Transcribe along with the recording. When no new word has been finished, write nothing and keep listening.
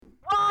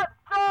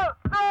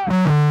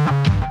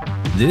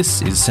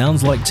This is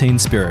Sounds Like Teen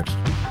Spirit,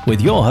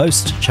 with your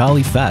host,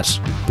 Charlie Fat,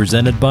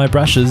 presented by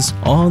Brushes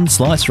on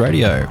Slice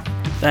Radio.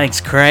 Thanks,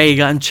 Craig.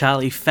 I'm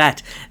Charlie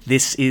Fat.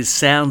 This is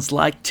Sounds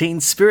Like Teen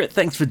Spirit.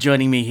 Thanks for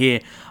joining me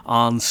here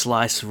on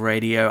Slice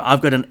Radio.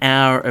 I've got an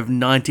hour of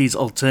 90s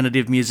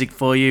alternative music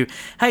for you.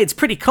 Hey, it's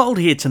pretty cold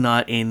here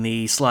tonight in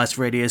the Slice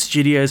Radio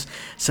studios,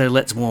 so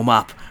let's warm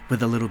up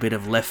with a little bit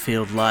of Left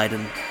Field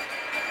Leiden.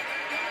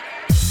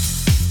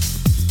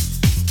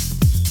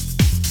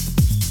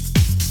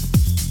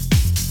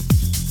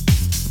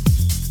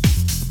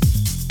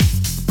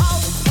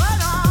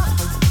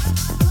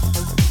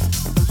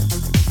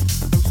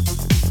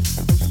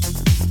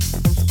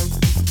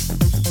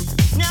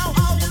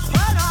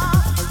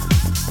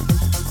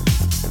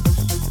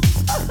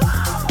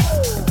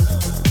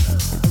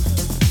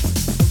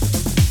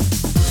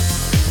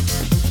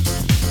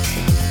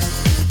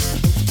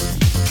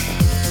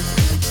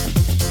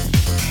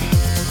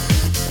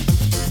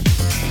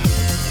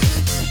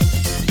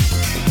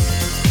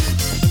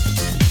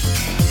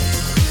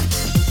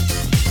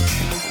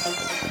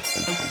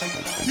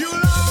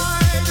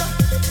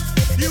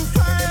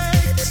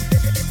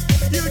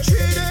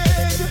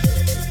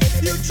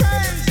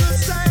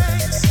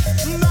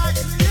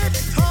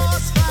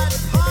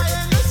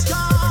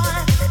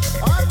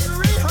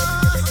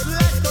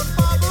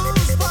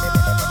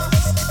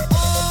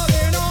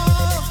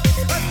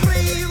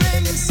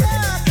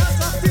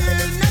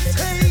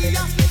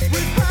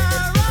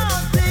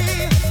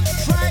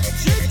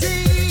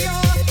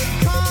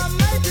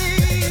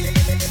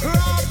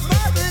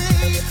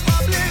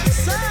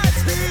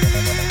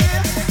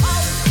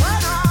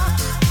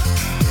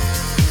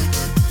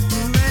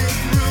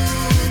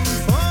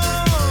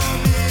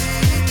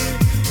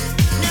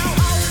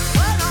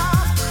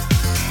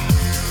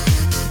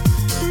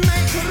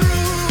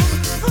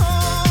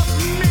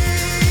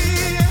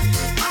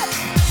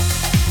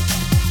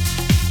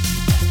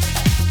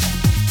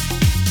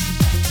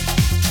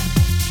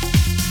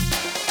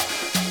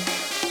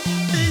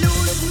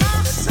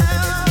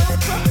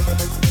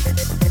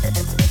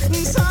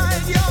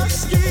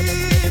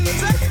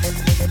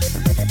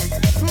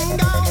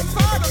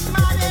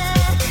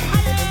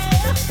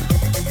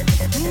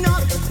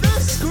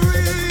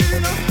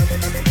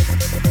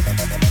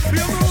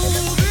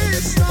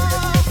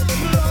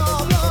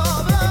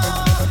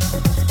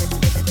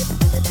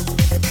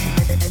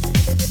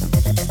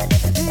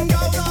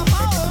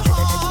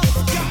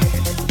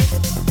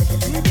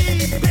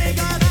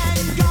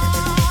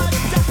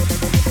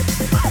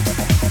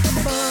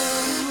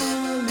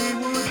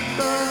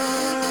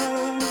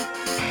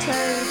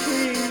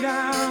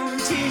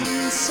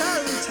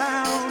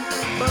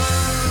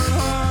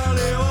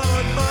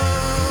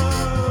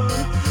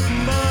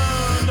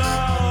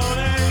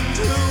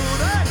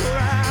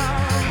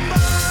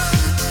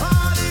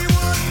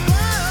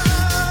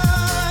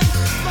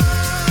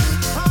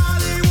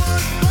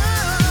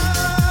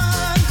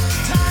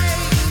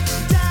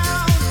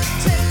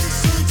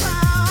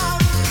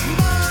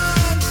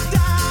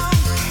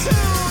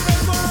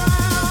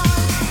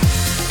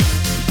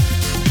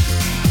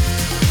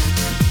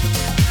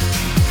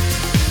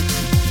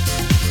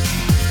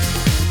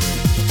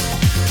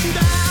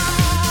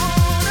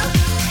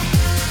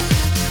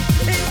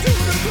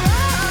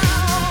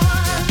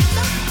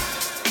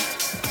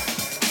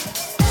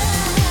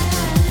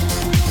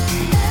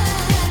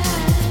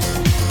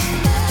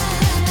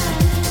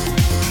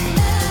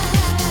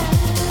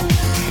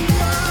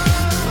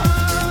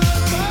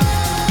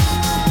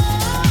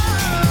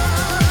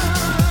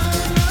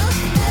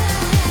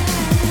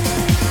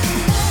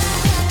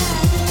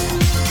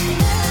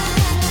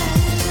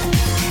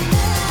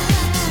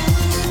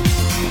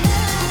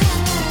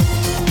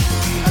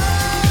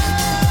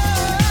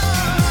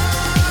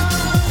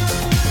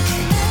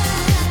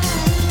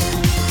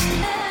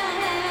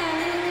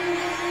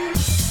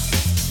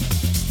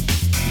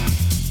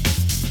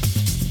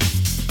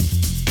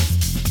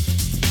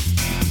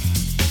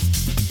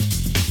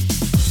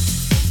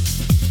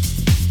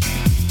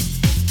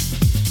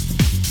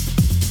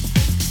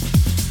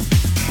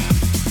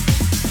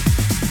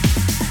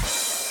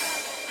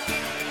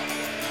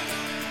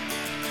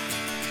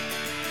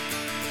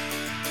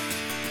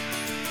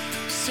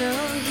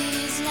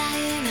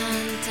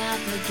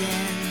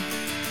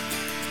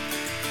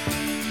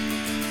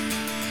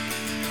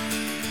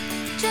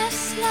 Your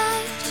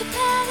soul to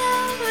him.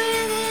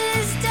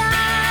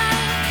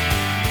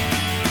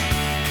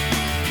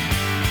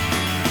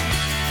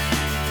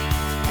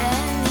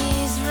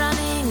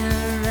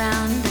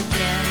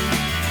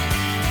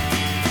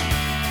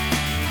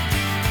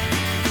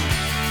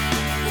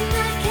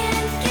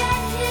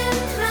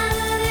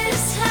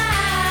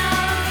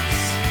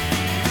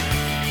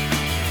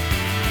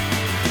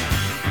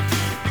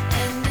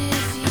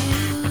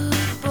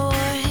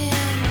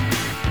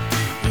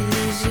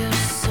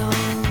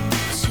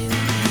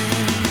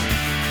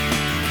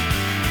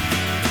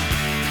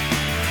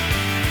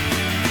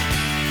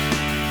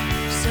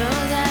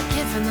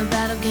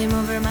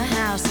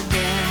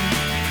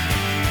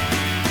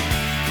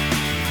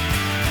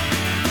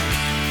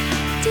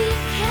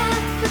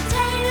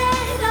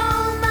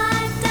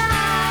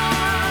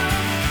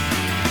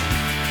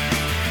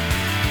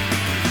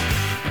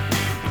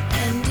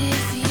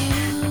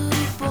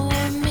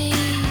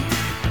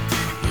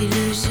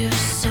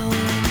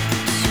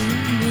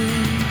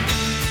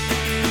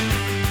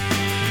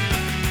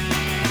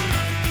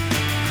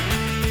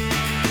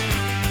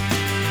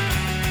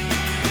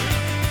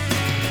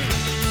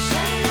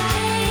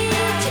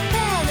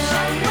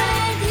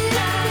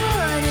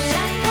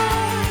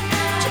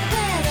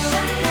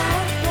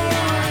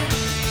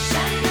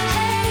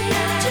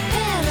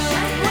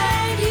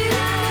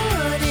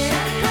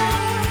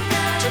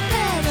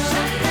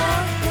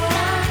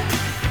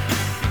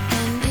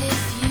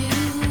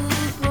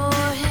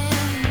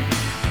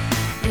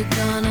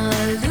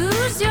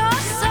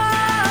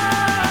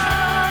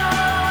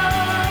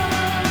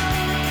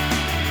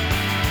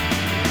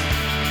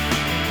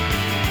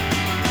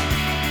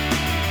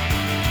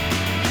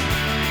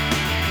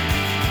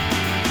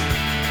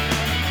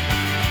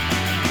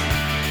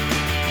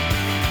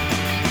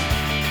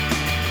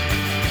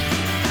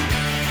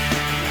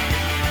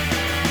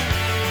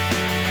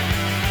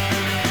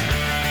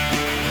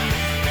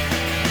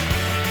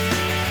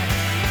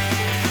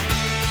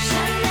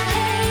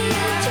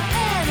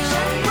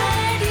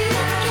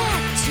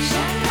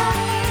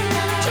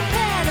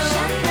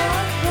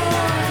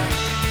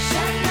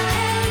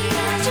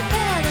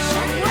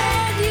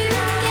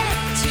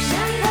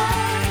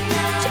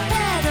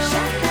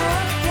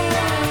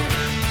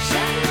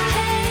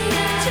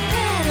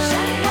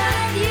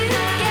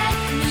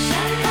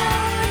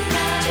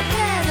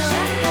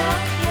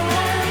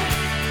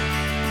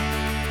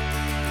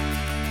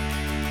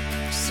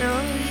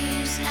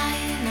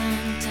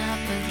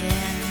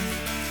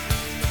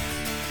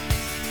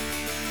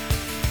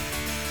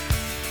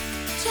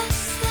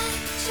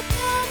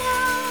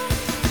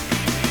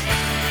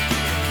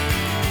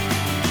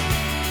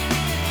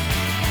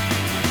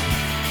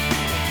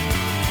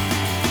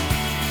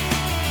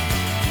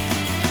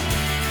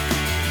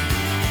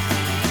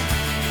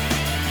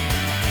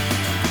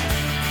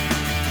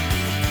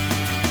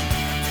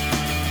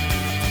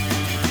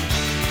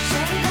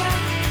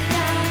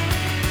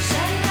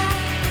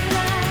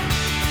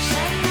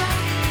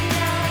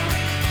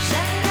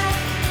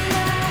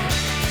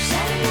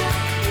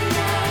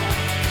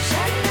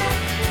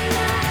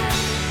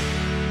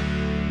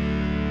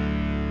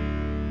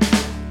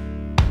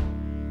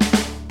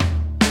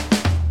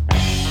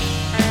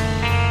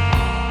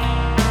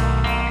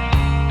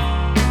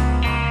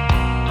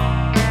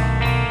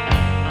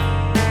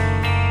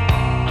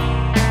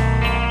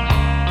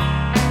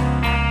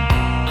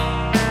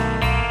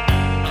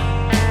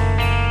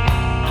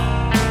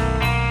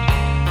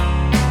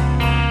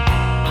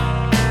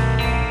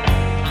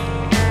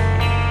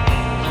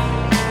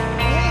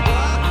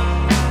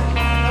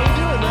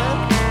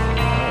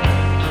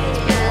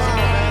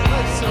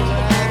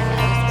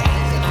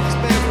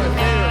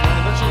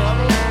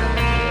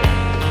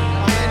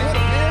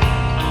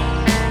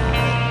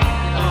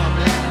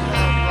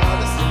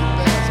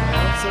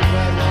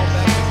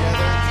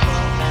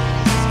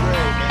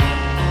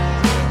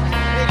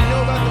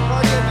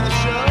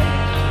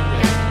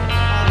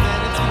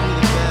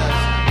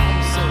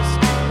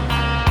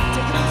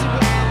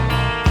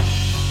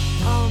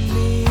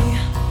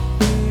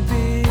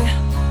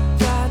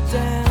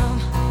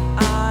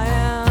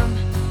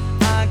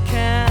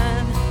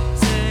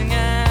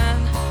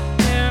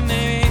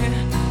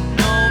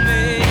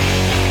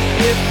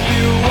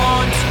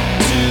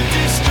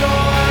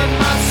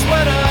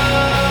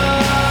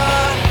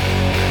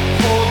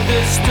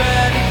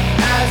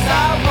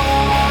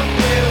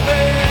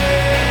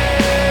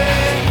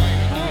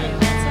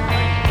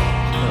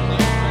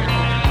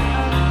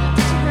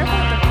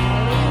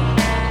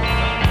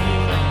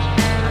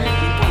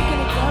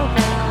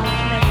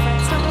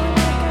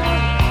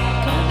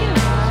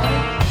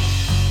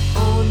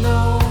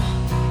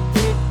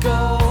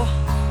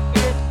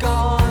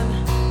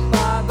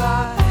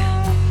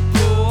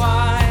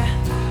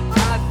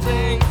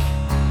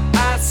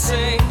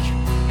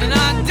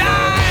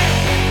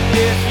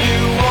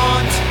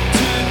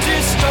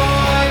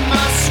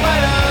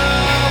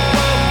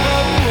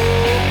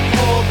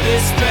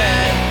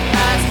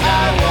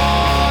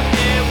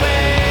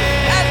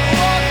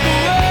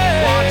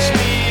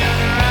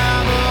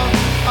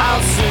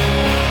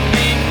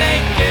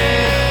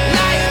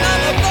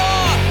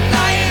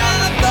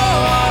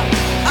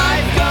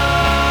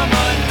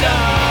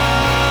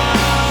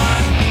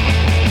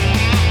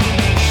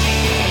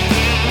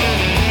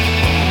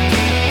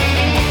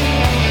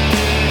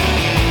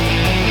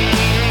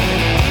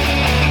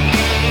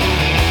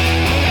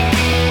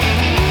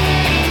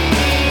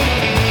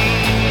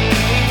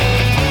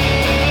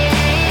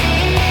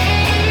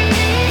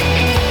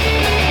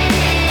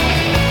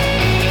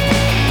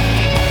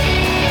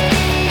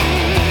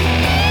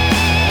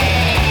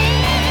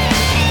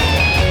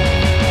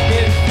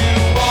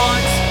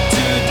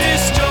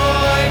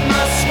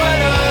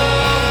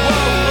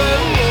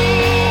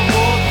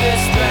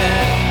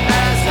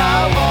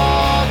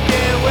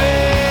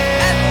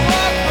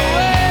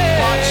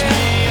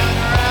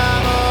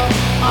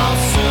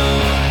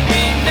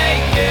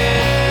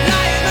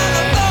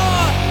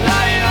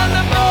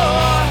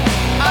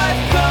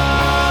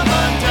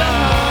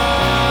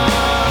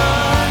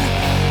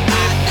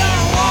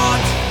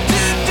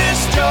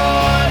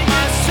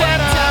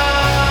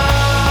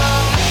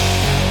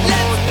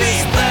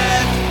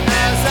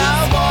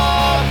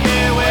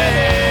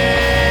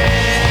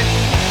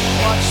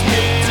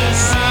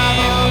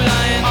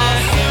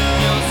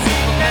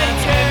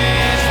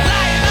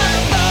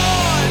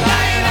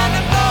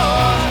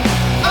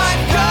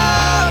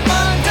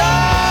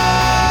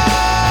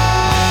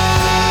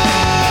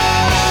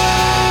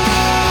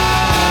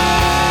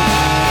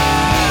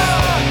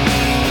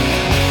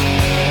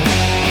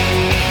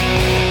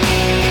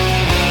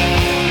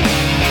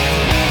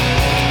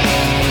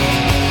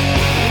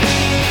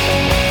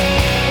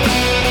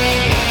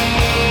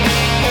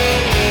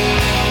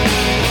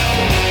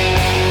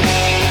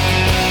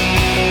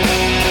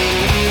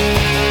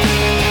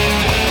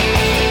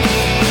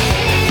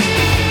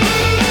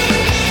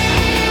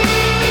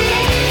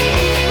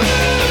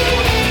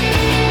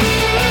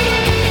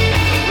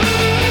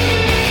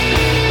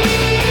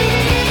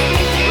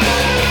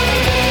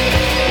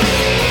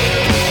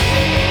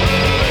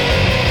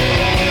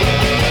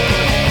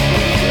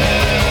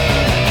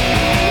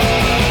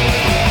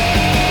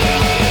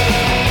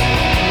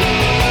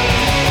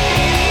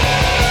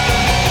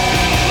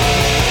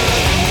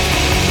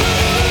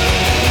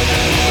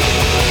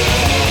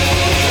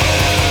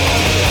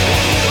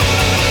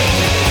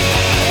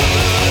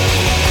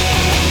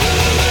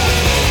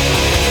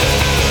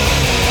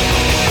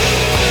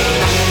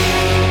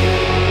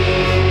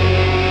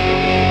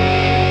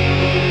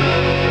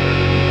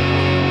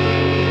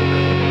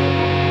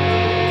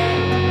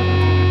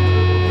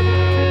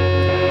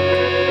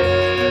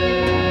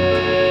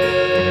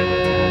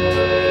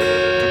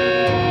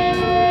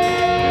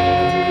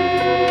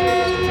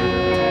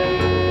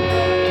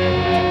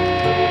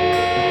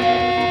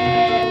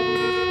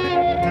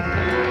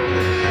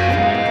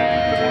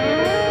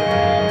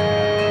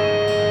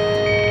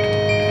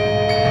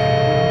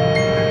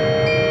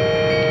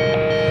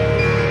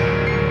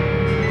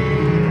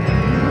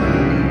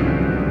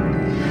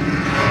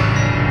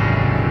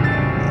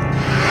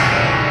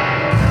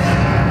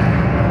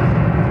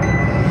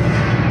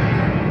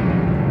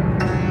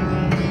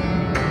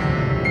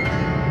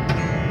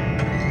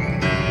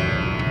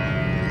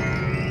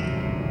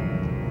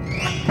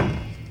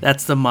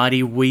 That's the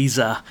mighty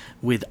Weezer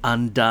with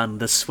Undone,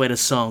 the Sweater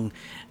Song.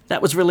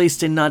 That was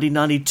released in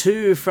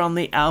 1992 from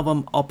the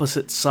album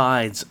Opposite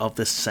Sides of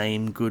the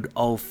Same Good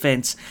Old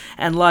Fence.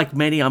 And like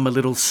many, I'm a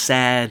little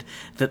sad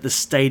that the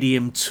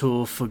stadium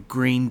tour for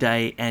Green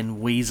Day and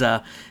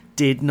Weezer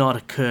did not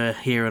occur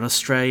here in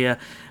Australia.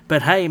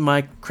 But hey,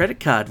 my credit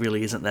card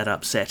really isn't that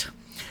upset.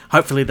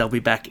 Hopefully they'll be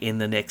back in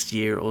the next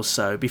year or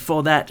so.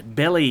 Before that,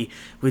 Belly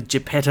with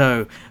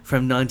Geppetto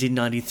from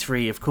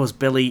 1993. Of course,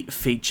 Belly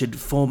featured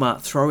former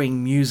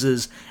Throwing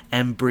Muses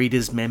and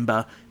Breeders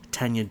member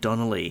Tanya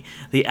Donnelly.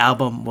 The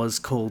album was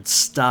called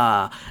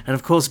Star. And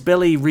of course,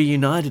 Belly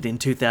reunited in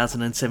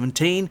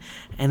 2017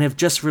 and have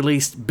just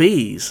released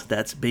Bees,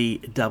 that's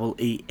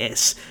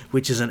B-E-E-S,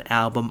 which is an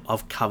album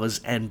of covers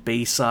and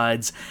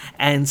B-sides.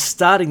 And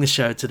starting the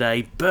show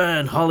today,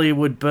 Burn,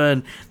 Hollywood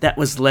Burn, that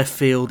was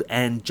Leftfield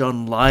and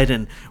John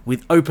Lydon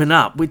with Open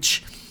Up,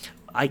 which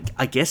I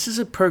guess is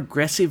a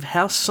progressive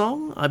house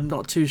song. I'm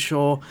not too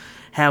sure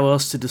how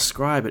else to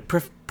describe it.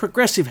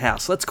 Progressive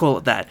house, let's call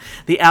it that.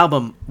 The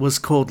album was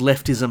called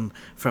Leftism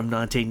from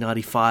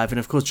 1995, and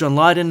of course John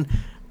Lydon,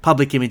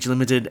 Public Image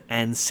Limited,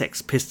 and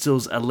Sex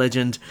Pistols, a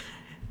legend,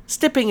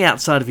 stepping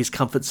outside of his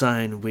comfort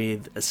zone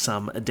with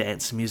some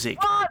dance music.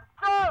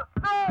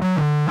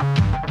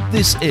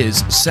 This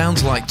is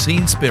Sounds Like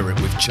Teen Spirit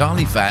with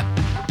Charlie Fat,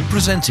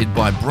 presented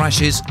by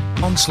Brashes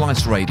on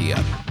Slice Radio.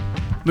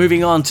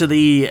 Moving on to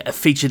the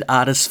featured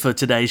artist for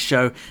today's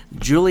show,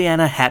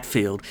 Juliana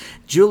Hatfield.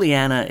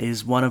 Juliana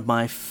is one of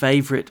my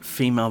favourite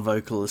female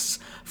vocalists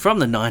from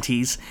the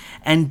 90s,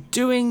 and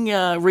doing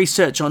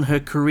research on her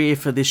career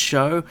for this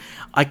show,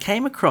 I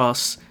came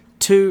across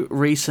two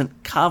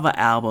recent cover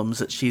albums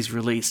that she's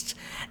released,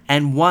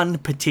 and one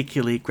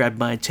particularly grabbed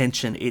my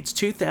attention. It's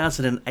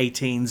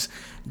 2018's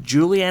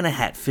Juliana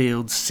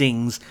Hatfield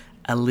Sings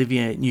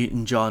Olivia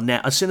Newton-John.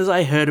 Now, as soon as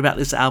I heard about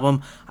this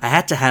album, I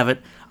had to have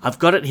it. I've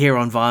got it here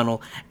on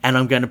vinyl, and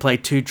I'm going to play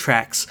two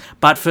tracks.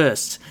 But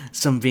first,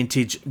 some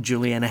vintage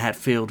Juliana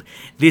Hatfield.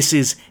 This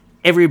is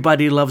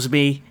Everybody Loves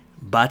Me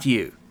But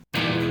You.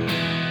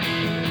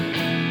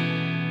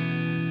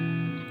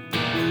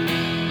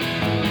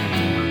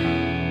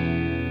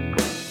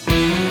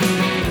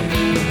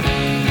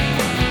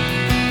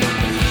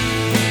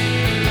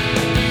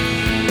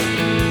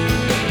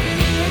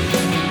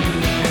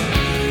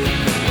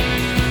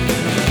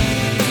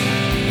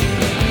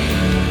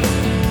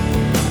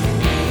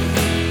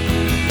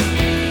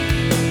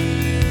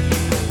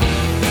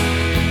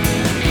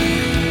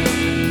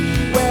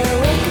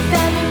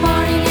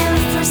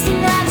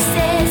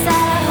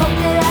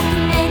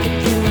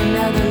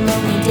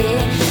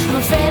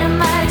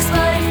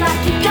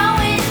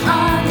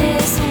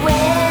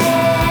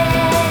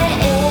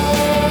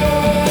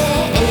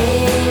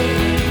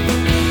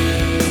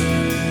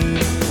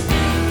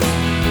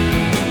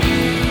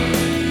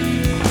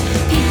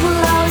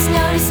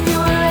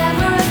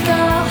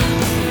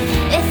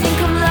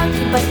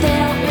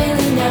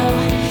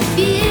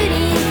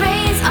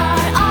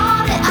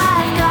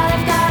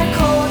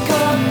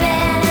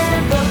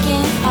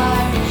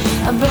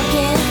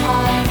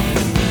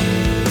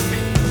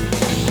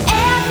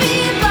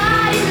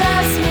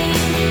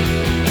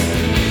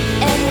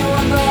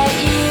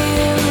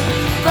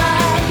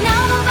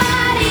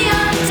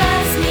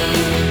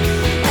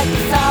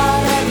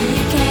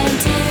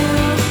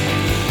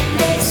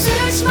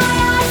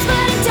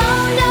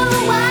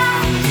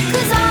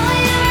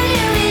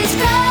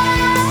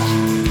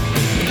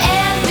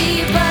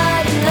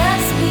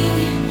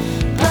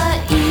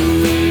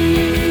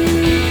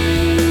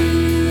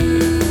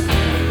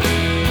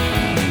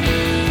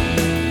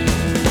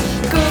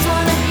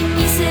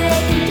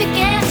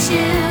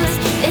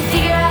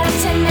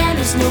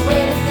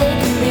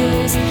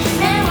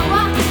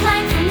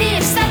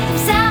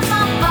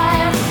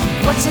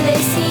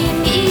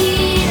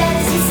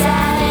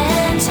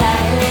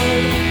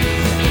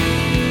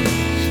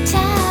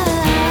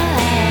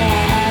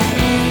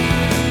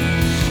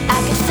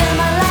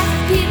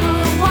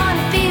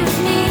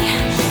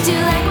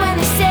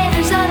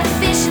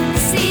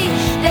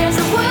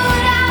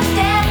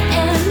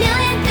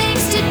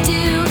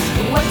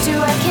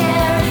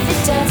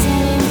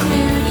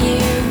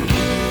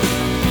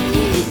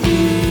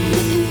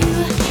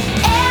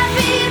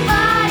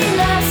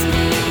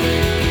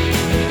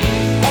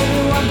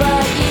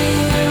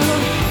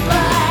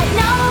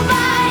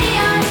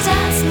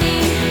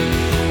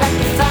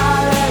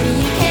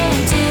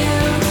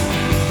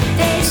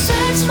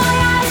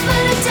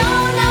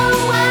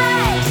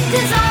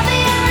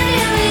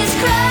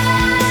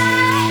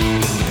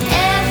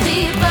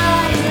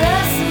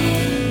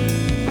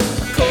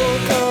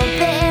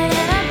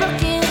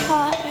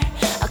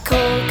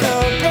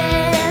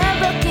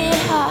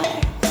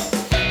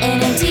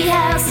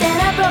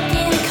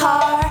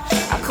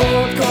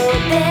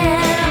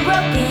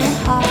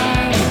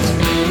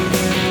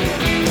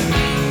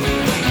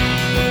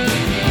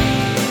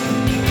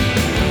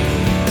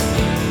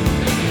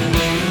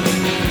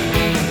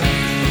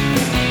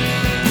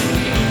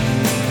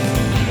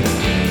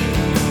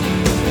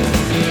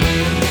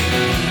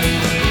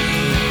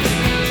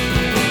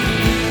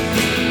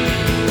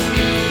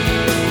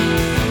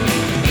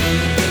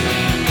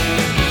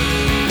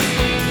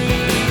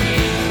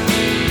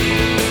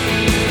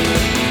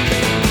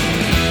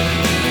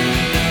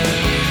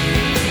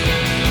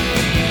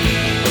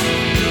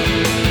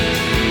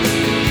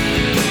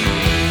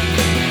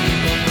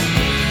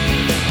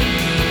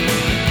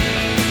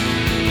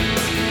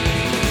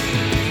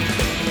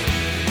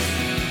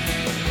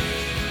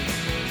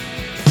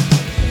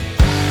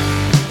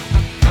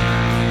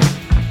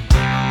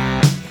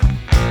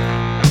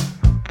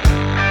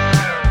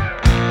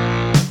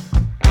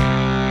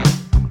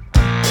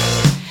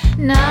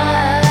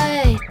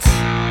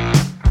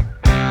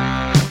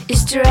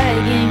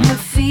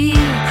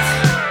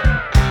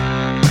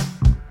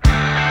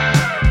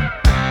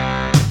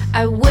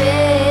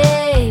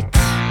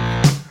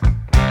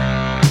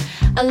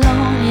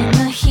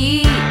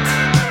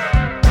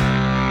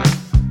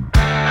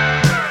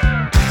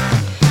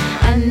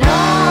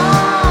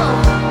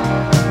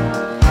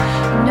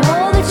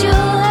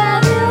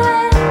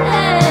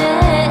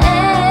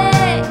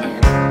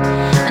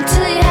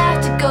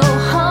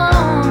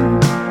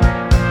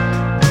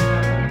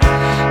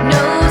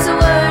 Knows a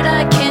word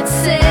I can't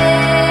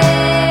say.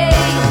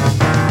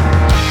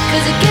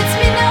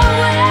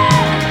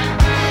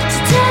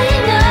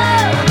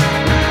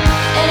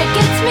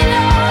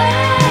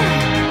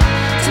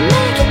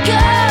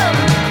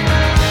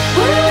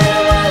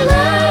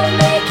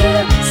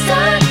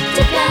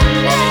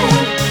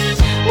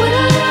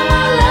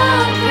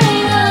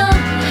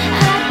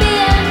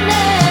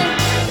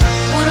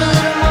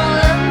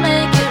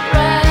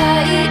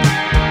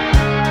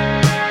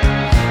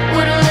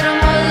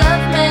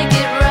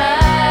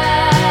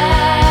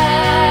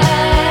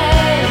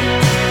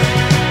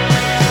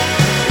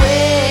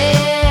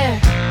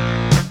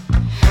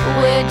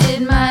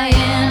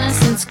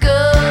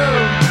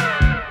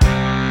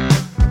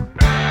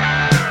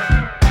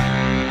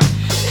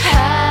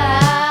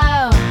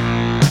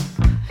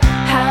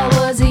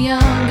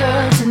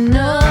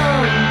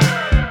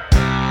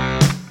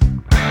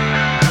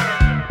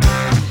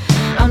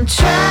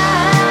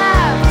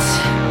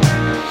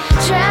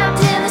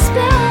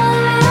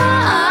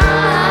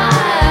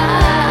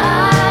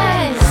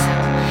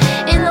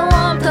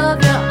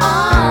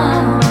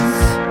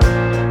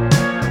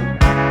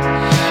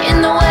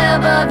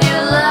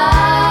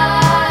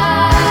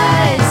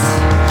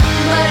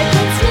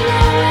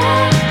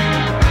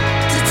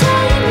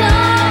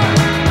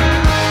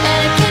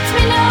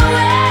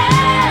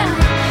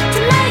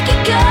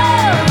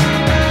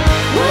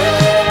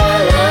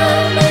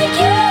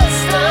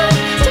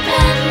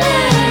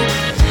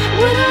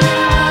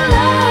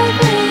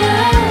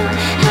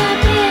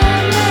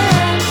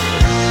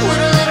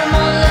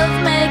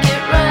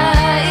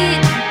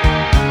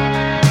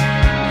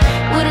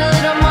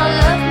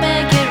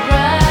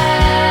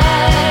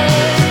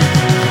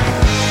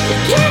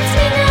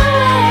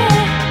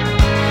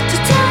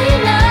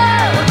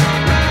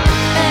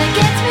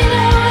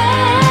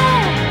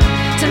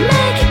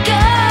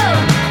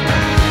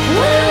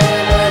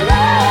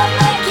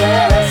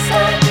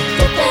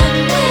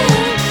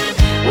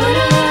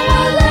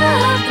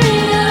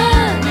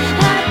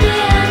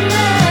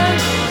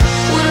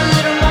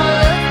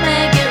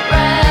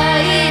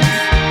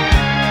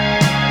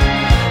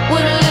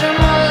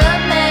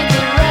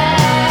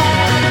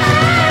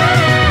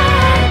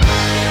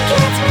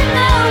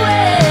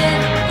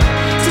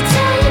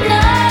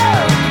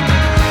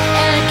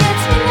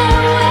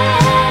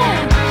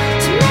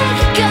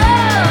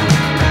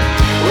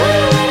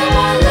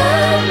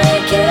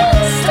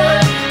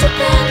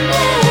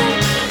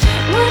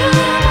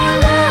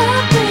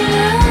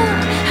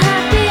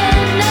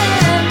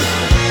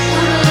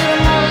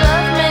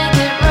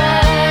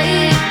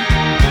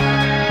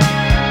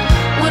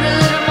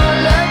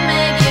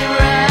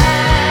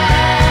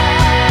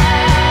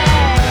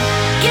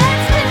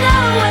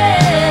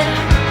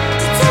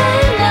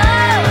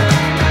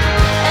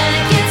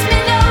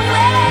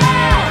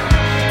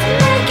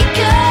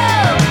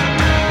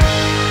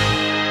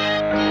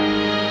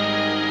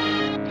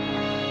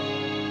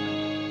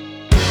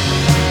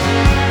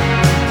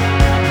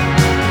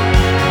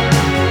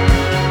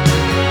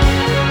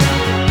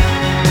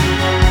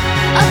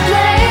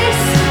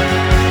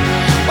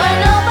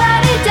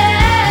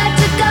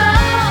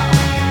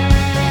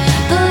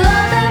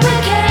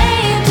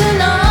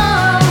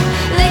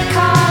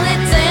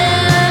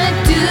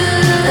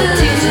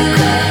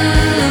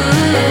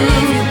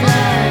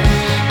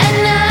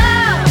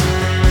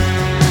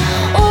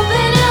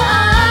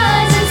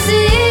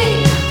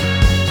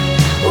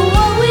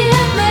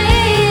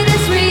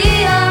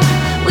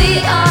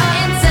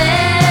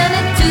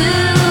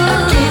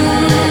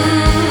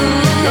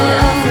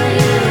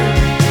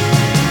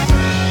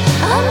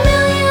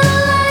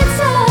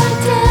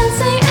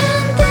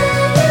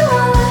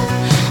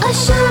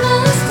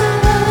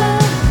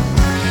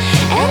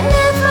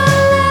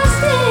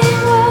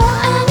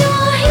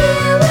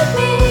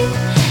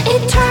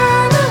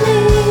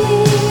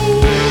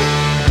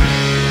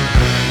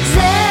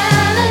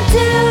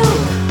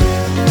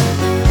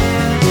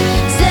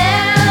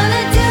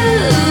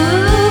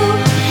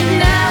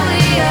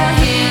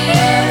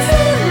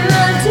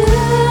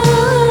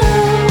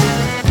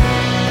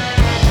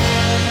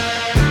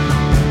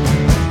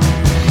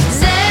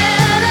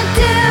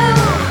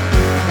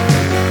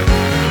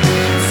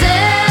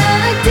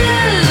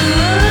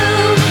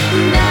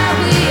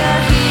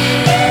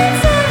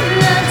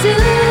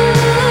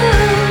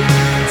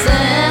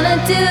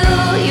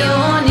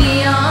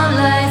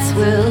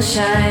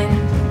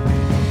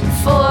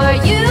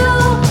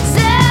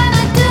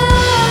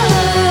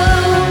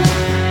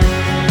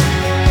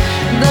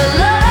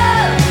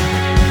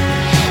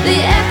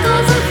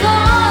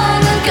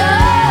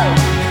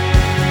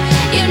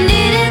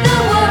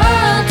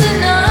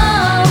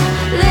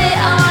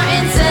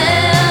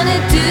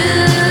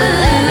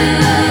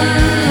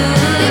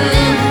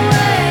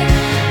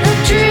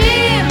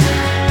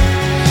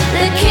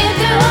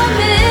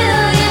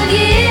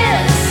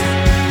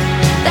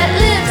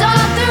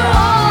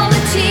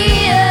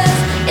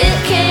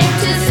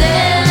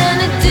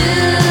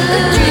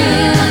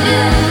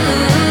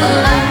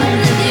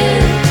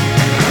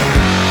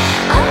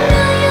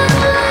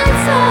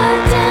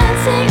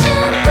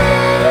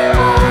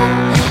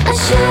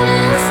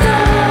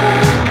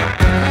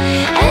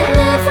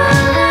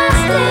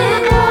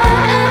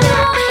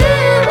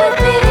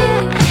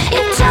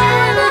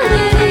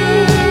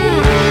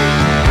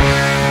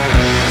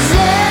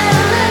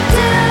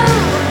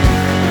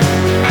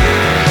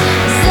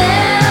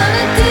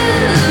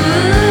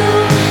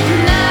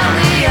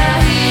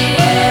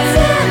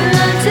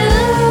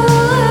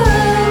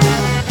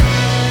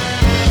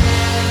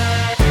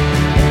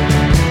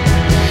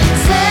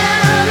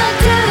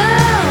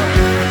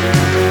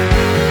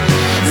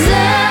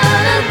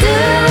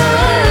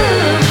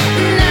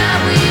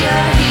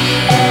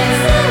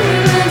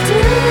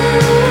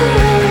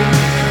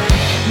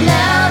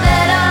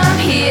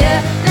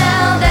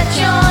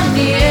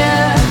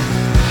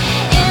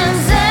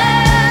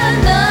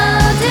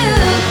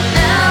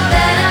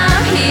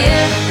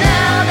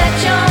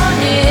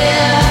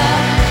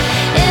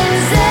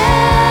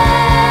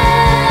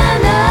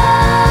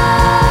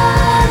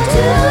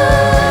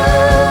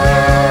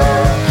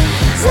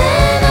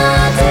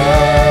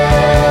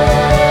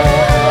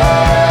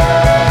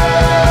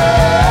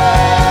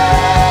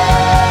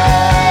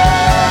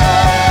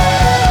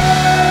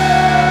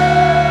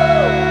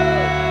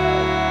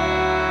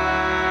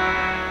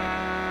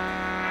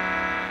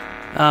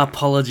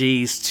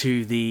 Apologies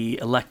to the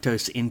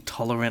lactose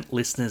intolerant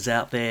listeners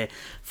out there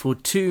for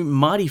two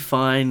mighty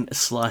fine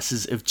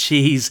slices of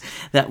cheese.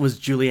 That was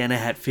Juliana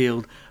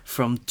Hatfield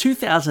from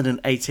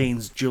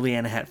 2018's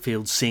Juliana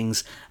Hatfield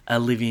Sings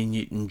Olivia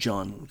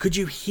Newton-John. Could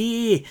you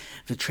hear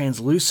the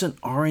translucent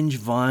orange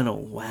vinyl?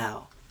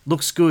 Wow.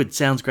 Looks good,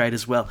 sounds great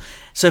as well.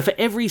 So for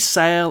every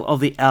sale of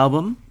the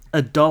album,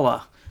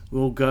 $1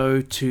 will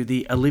go to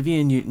the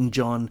Olivia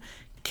Newton-John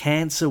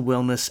Cancer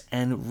Wellness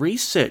and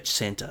Research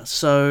Centre.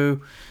 So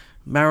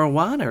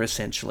marijuana,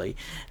 essentially.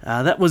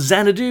 That was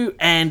Xanadu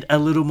and A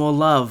Little More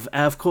Love.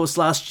 Of course,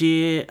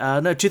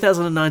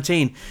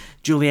 2019,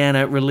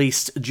 Juliana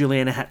released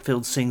Juliana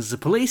Hatfield Sings the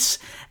Police,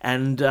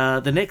 and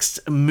the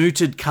next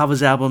mooted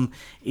covers album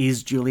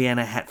is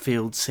Juliana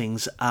Hatfield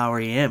Sings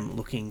R.E.M.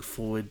 Looking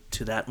forward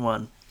to that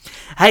one.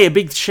 Hey, a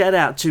big shout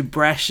out to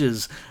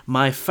Brash's,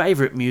 my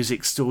favourite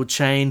music store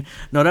chain.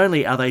 Not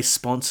only are they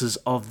sponsors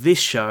of this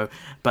show,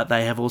 but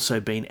they have also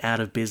been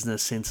out of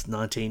business since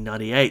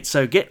 1998.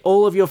 So get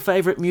all of your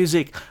favourite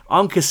music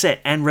on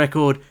cassette and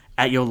record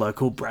at your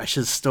local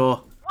Brash's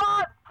store.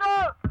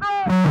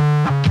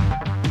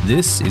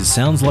 This is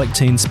Sounds Like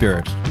Teen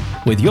Spirit,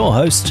 with your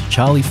host,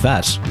 Charlie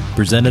Fat,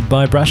 presented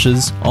by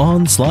Brash's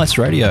on Slice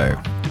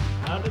Radio.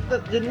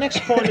 The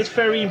next point is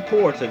very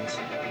important.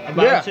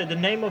 About the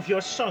name of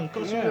your song,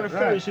 because we were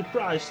very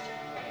surprised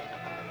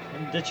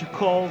that you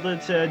called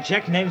it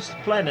Jack Names the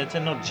Planet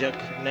and not Jack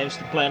Names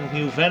the Planet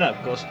New Venom,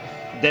 because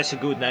that's a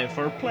good name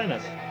for a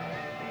planet.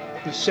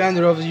 The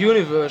center of the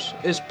universe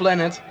is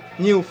planet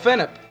New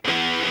Venom.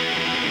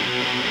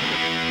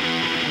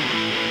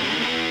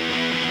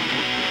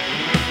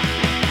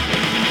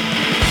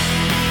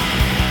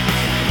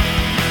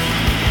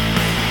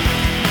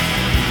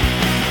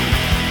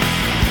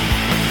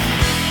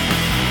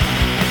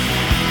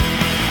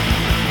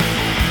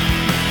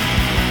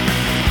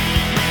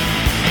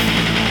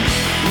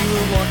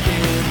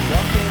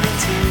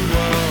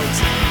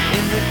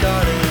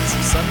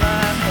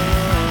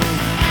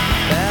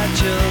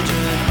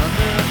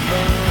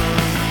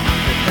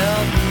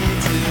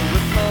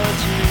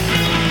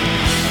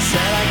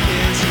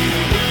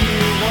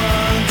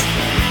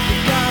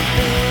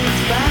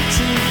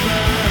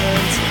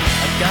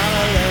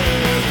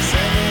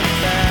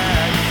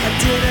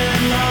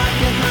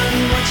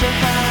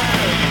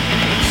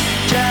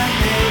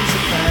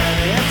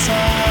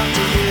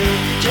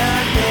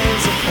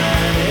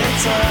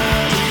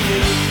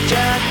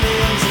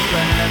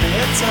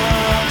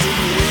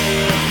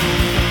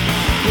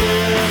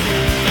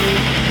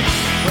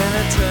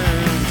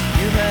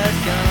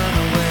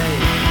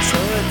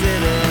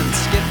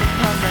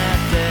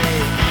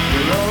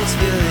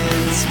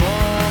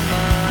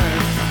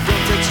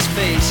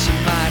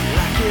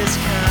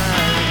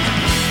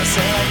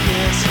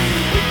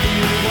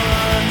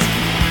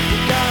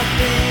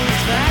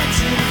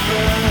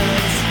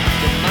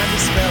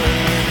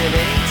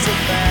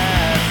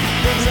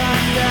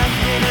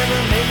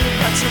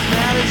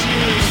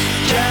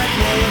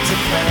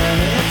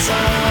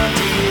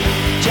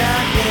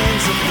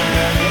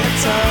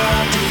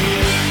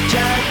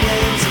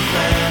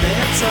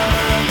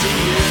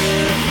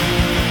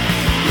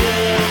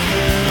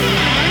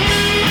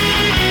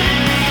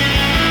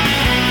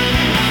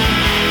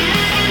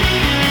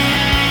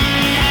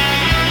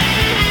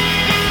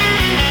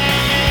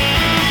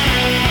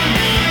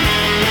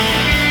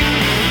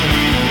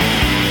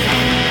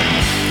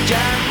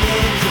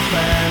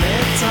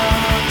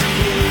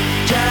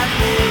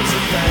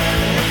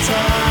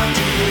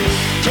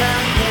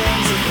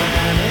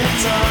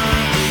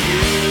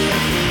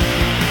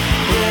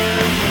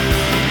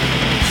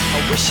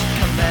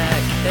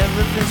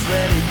 Everything's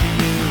ready for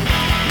you.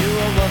 You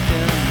are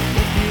welcome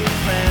if you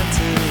plan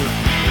to.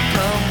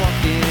 Come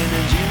walking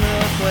and you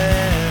know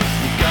where.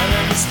 You gotta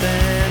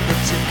understand that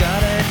you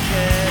gotta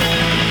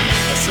care.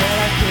 I said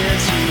I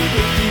kiss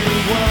you if you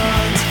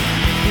want.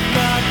 You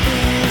got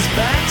things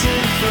back to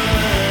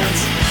front.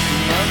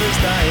 Your mother's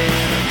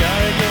dying, I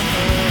gotta go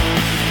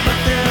home.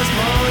 But there's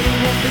more, you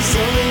won't be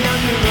solely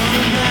on your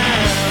own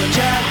now.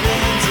 Jack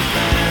names a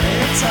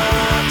planet,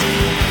 talk to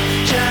you.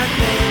 Jack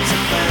names a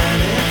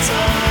planet,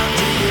 talk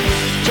to you.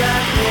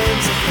 Jack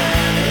names a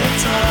planet,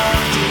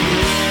 talk to you.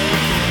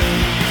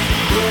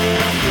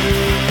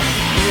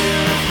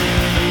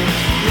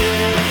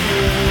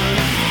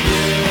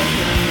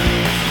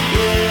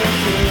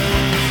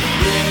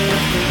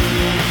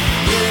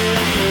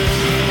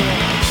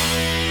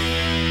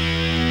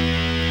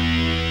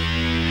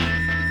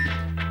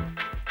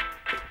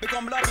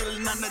 Become blood ill,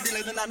 nana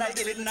ill, nana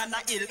ill, nana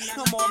ill.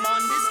 No more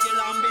man, this kill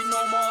and be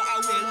no more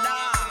I will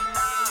die.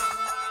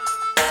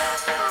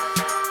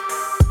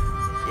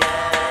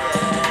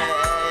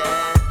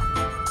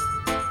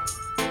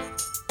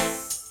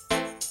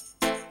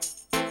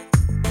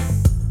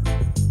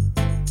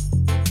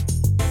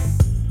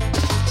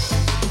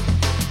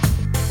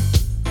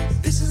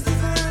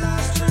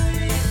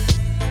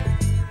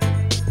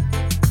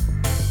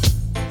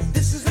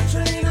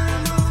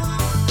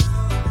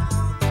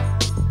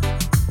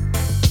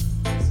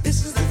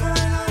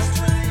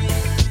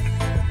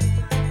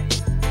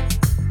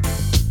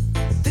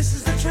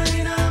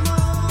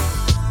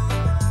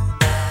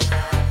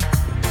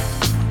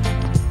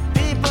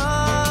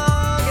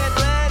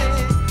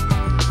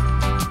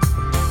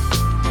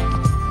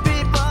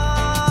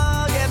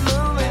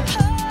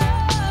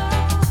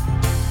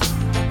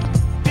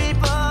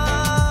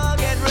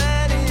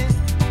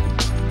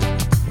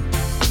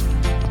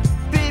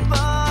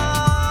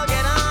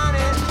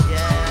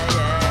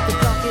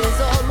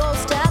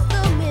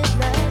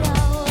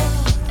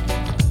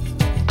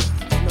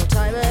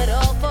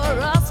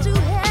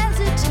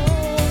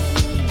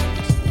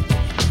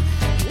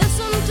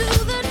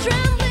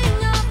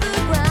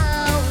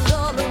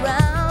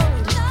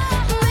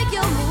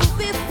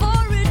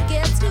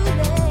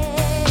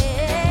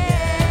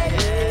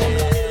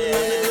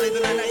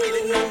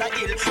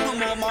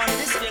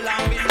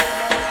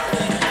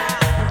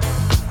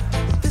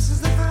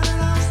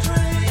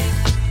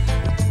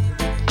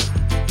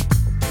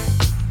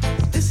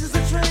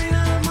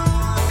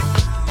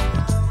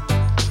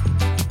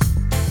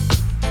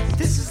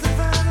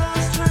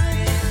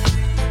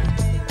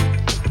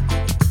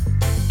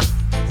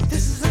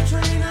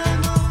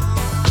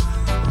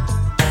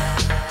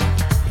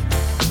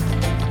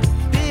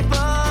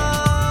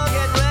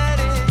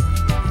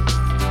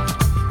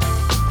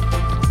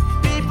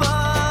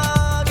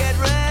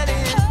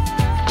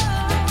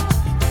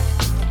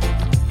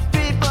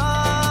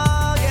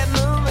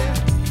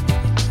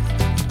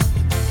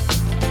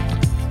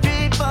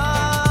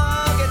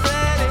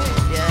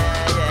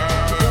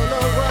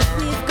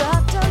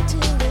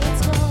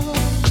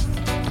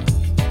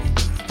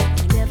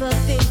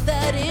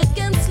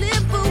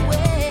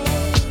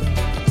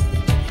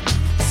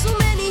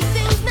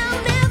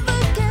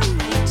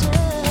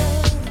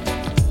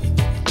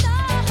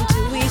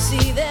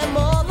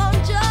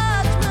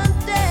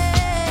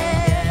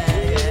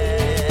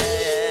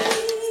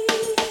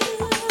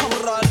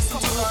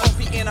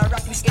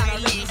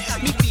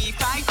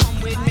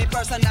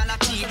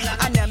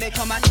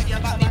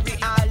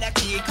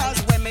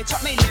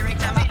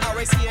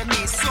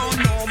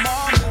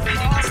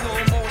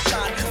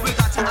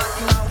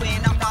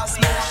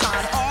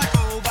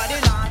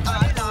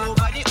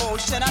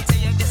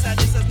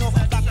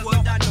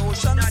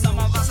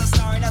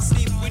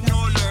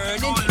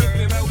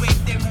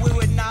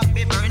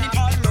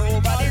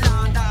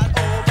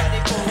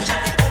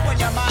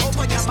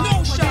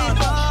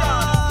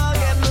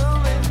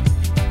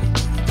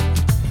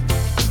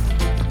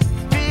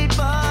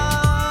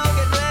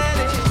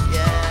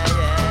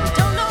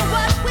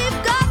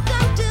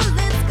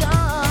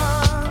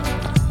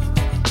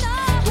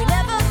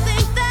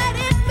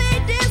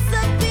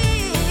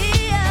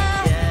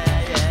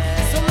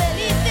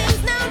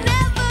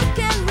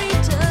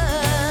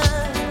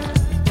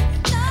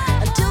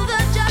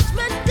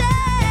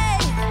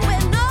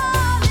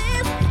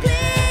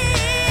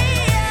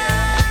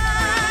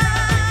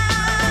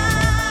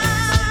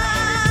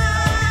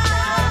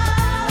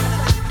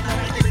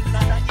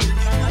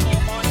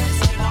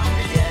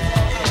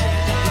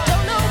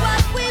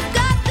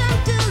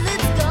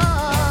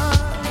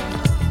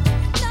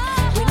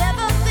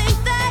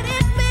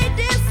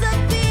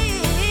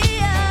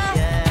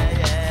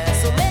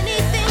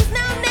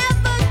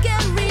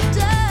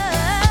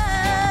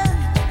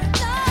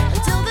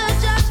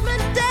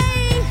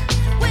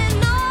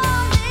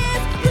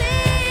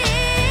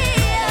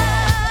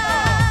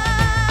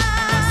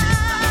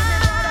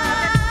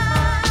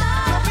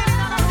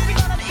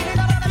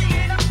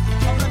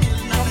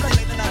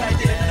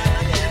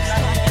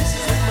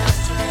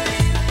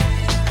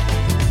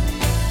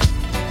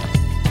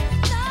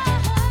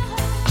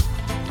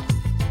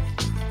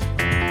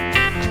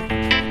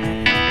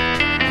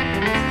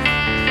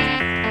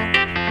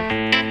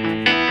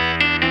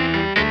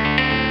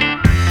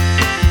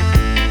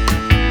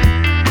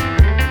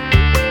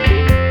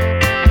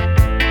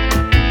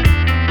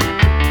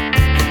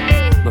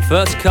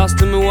 First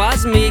customer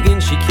was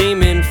Megan. She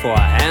came in for a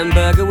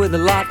hamburger with a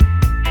lot,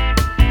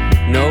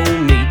 no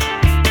meat.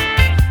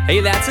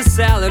 Hey, that's a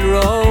salad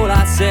roll,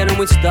 I said, and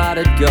we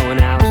started going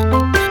out.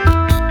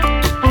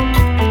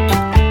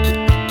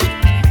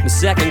 The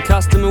second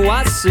customer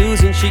was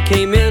Susan. She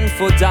came in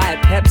for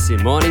Diet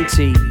Pepsi morning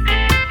tea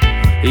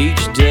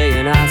each day,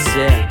 and I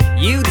said,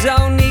 you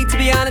don't need to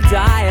be on a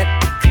diet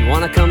if you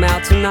wanna come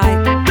out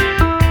tonight.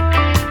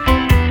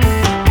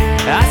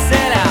 I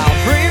said,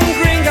 I'll bring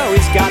Gringo,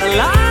 he's got a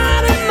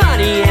lot of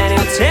money, and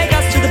he'll take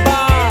us to the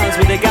bars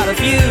where they got a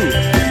view.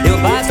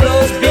 He'll buy us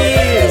those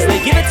beers, they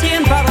give it to you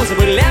in bottles, and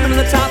we land them on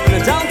the top,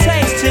 and it don't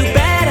taste too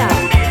bad,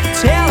 I'm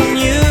telling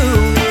you.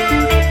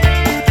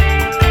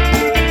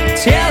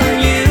 Telling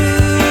you.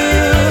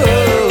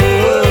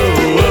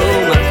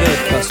 My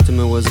third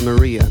customer was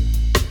Maria.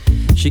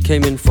 She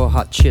came in for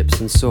hot chips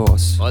and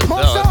sauce.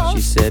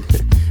 She said,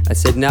 I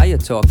said, now you're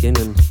talking,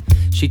 and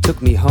she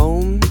took me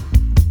home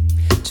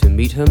to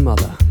meet her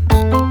mother.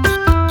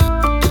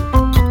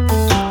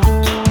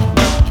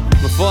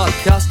 My fourth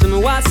customer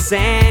was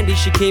Sandy.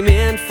 She came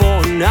in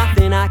for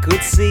nothing I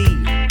could see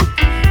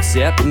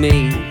except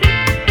me.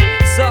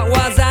 So it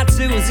was I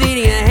too was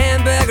eating a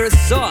hamburger of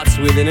sorts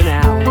within an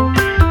hour.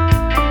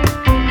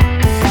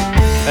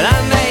 But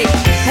I make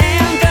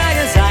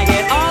hamburgers, I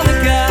get all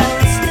the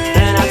girls,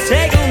 and I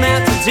take them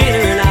out to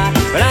dinner,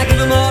 but I give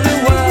them all the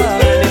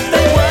world. And if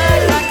they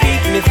work, I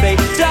keep them. If they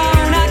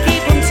don't, I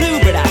keep them too.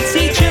 But I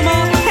teach them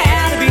all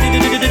how to be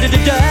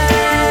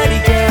dirty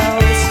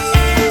girls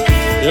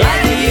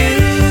like you.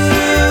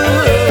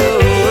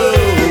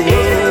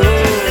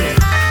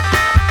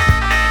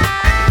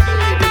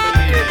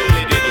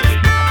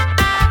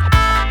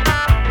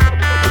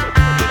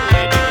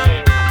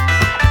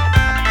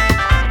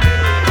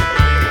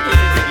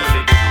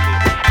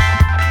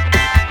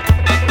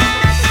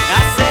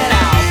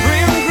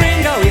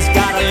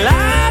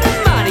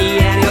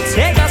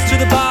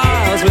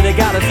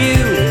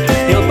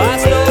 He'll buy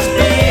us those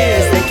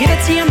beers, they give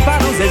it to you in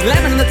bottles, there's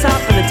lemon on the top,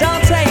 and it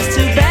don't taste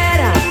too bad,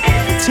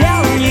 I'm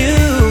telling you.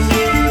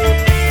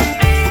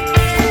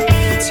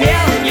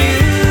 Telling you.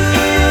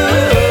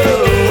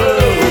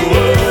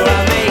 I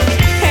make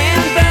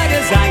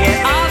hamburgers, I get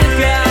all the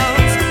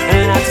girls,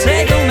 and I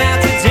take them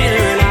out to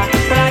dinner,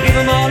 but I give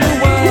them all the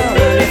world.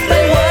 And if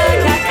they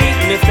work, I keep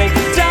them. If they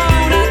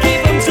don't, I keep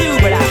them too.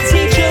 But I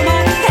teach them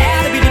all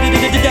how to be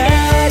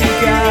dirty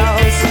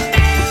girls.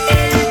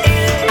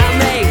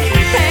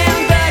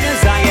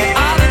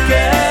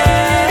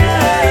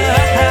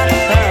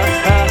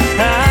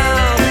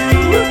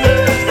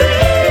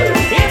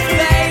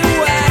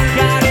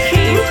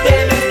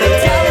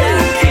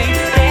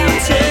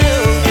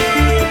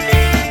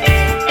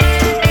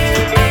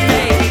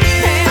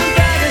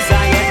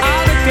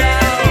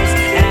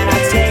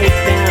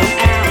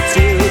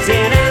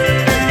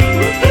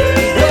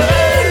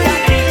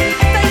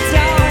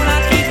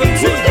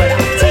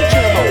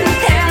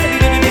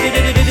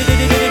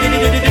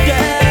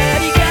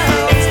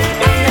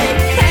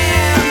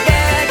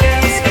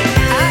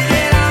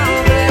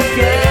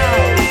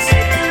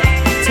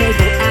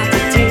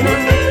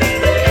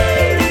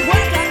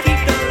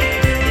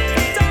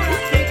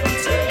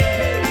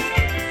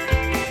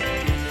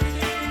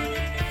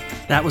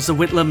 That was the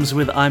Whitlams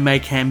with I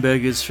Make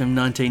Hamburgers from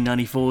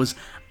 1994's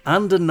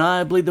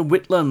Undeniably the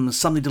Whitlams,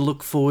 something to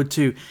look forward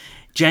to.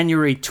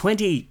 January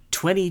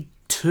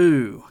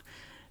 2022,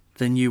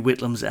 the new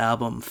Whitlams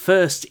album.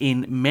 First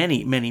in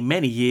many, many,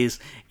 many years,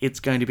 it's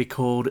going to be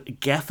called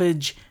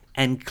Gaffage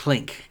and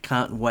Clink.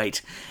 Can't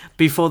wait.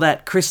 Before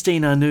that,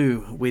 Christine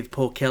Anu with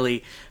Paul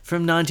Kelly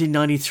from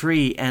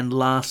 1993 and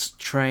Last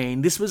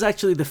Train. This was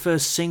actually the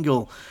first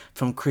single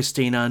from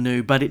Christine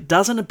Anu, but it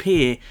doesn't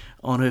appear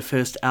on her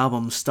first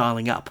album,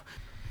 Styling Up,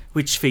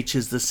 which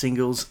features the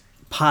singles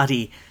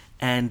Party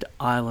and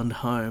Island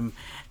Home.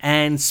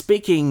 And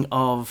speaking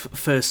of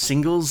first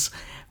singles,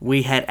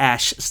 we had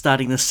Ash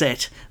starting the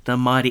set, The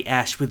Mighty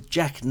Ash with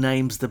Jack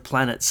Names the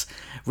Planets,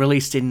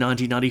 released in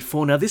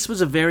 1994. Now, this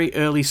was a very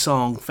early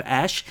song for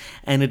Ash,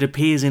 and it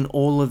appears in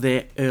all of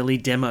their early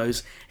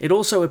demos. It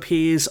also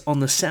appears on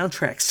the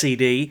soundtrack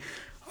CD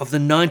of the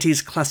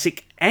 90s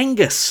classic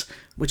Angus,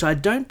 which I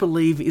don't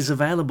believe is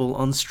available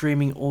on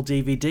streaming or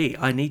DVD.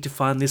 I need to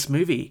find this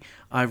movie.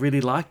 I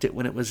really liked it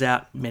when it was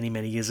out many,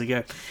 many years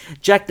ago.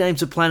 Jack Names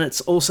the Planets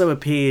also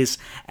appears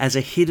as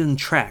a hidden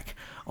track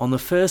on the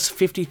first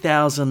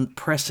 50,000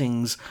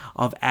 pressings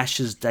of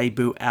Ash's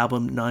debut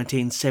album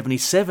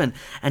 1977.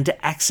 And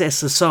to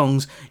access the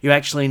songs, you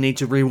actually need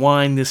to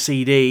rewind the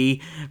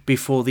CD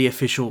before the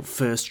official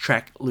first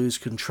track, Lose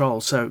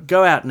Control. So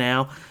go out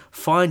now,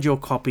 find your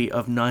copy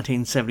of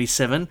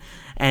 1977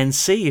 and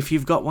see if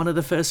you've got one of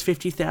the first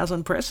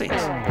 50,000 pressings. There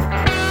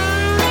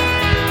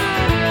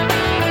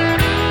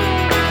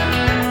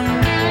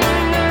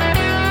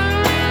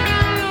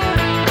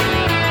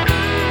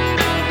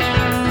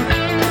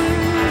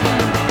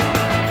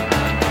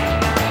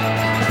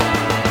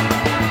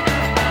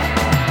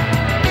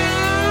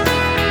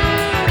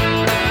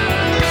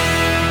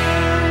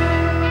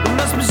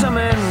must be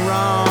something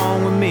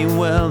wrong with me.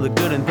 Well, the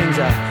good and things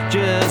I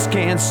just just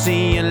can't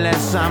see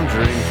unless I'm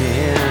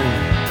drinking.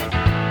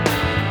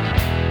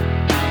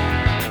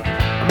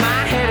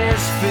 My head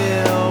is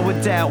filled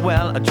with doubt.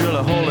 Well, I drill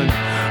a hole and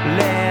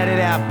let it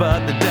out,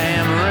 but the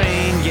damn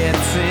rain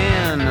gets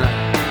in.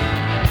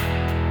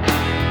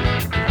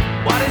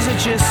 Why does it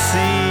just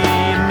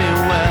seem me?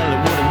 Well,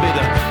 it wouldn't be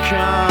the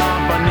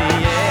company,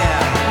 yeah.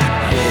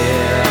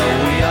 Here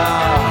we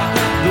are,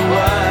 the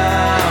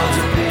world's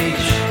a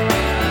beach.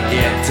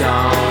 It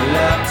don't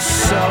look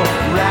so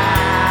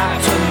right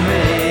to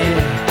me.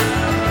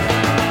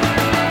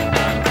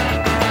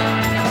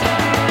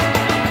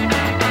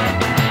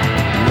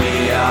 We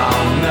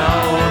all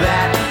know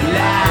that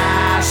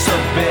life's a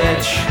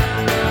bitch.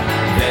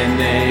 Then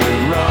they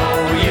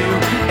roll you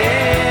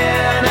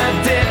in a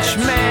ditch,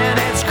 man,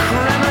 it's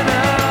criminal.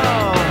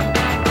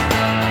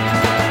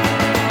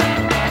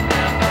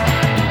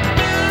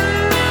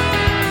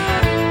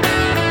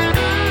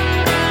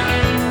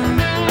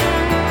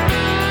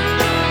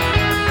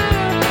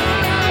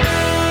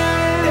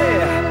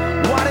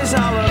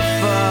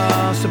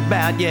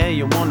 About, yeah,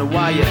 you wonder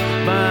why you're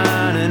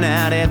burning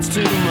out. It's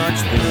too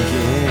much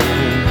thinking.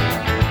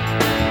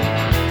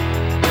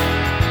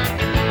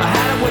 I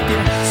had it with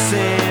your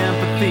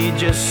sympathy.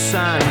 Just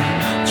sign a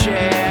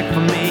check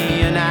for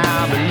me and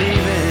I'll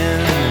believe in.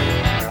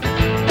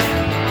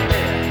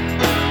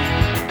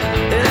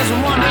 It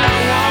isn't one I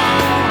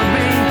wanna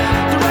be,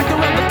 director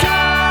of the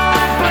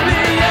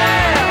company,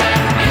 yeah.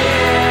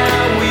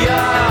 Here we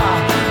are,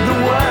 the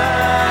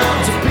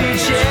world's a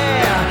peach,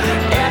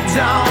 yeah. It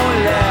don't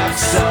look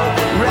so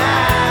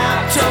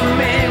right to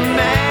me,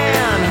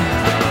 man.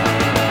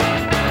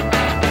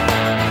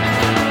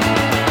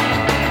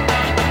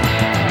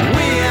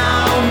 We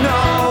all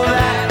know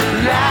that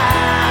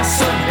life's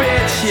a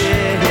bitch,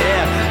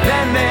 yeah.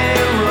 Then they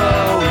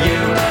roll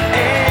you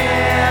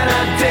in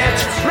a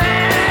ditch,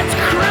 man, it's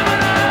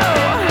criminal.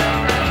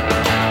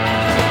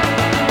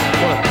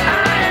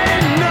 I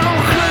ain't no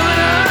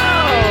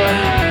criminal.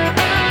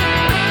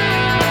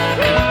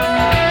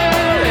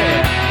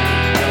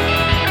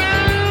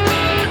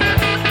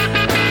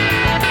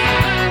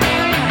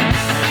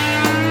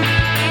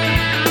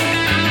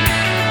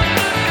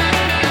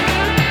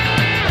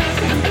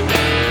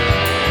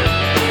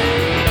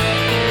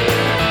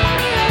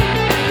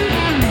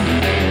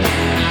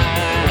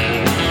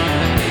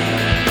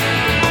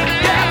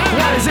 Yeah.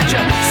 What is it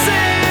you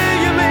say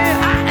you mean?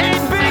 I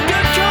ain't been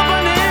good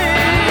company.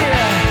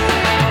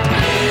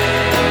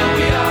 Here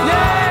we are.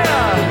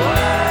 Yeah.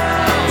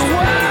 The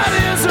world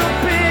is a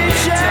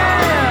bitch,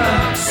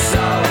 yeah.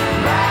 So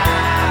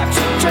right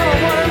to me. Tell me,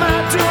 what am I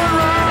doing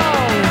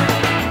wrong?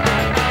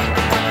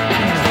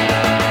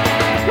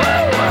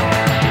 Woo.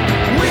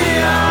 We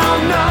all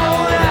know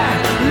that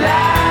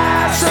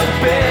life's a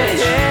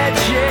bitch,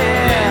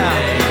 yeah.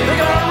 They're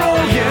gonna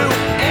roll you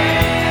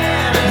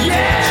in,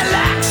 yeah,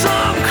 like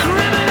some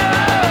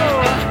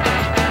criminal.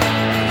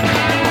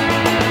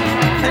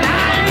 And I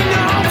ain't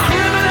no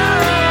criminal.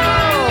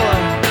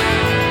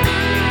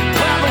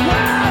 Well, the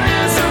world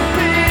is a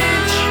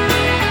bitch.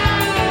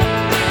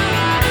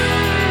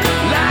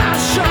 Life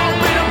sure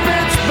been a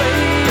bitch,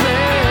 baby.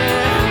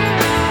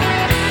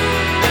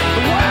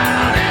 The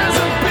world is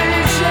a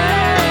bitch,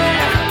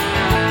 yeah.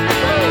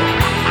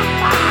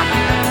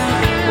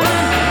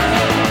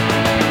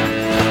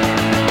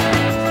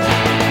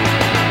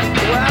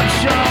 The world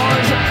sure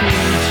is a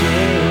bitch,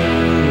 yeah.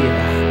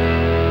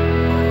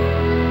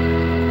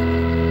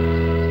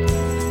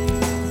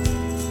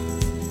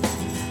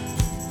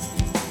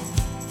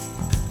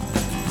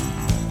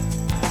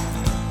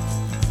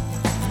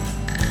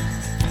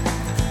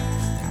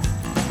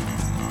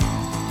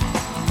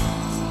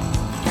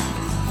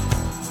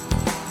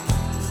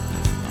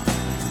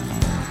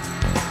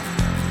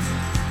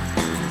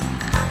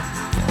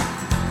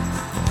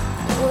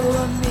 Oh,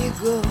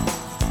 amigo,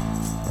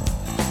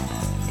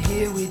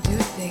 here we do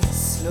things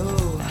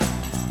slow.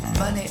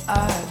 Money,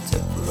 art, a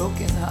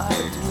broken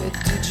heart. Where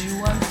did you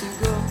want to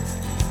go,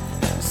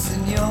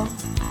 Senor?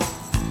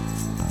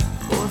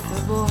 Por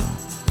favor,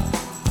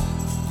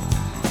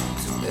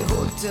 to the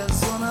Hotel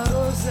Zona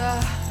Rosa.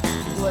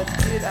 What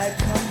did I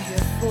come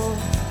here for?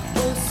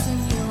 Oh,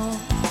 Senor,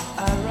 I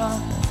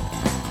run,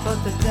 but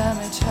the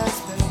damage has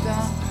been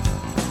done.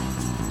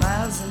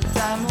 Miles and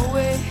time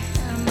away,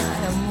 and my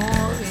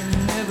amor, it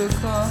never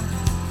comes.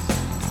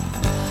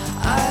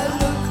 I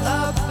look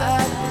up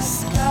at the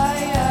sky,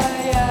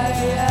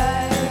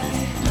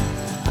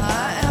 I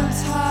am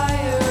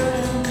tired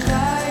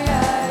and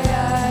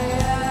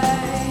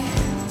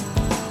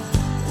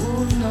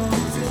uno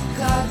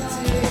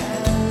Ducati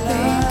and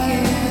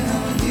thinking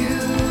of you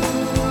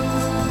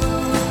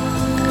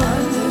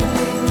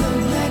underneath the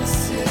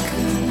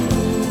Mexican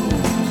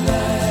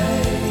moonlight.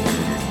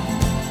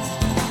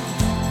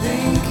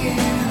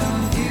 Thinking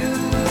of you.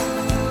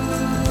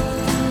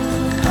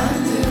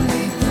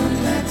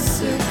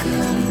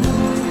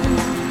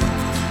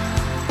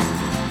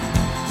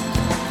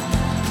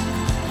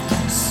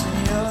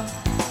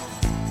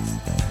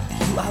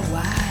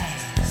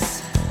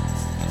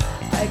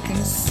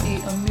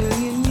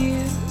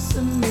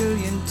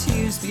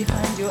 tears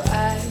behind your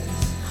eyes.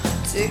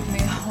 Take me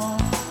home,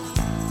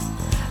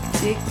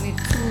 take me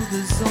to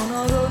the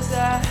Zona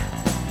Rosa,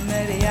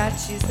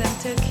 mariachis and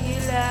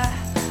tequila.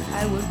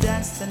 I will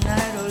dance the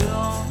night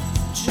alone,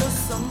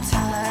 just some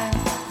time,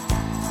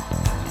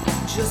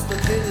 just a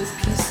little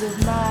peace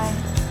of mind.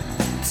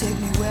 Take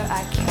me where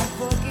I can't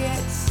forget,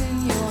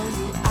 Senor,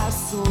 you are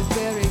so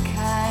very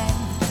kind.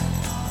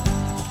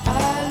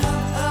 I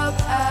look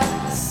up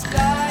at the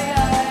sky,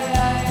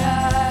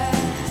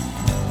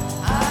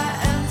 I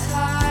am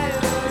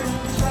tired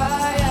and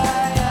dry,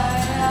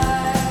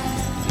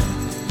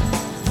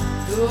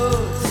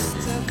 those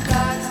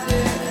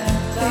staccato and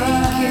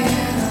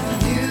thinking of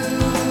you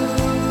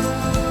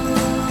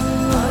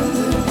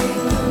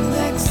underneath the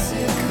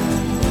Mexican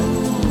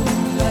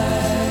moonlight,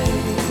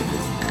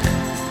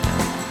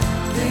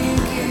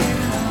 thinking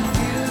of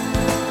you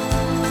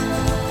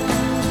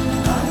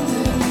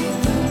underneath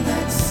the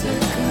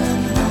Mexican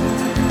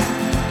moonlight.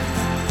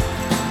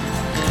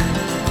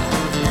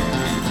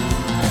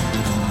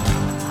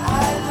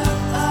 I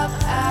look up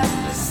at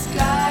the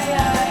sky,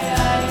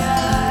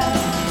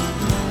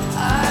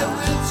 I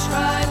will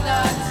try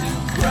not to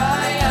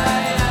cry,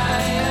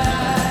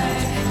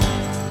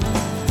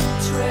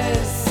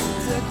 Tres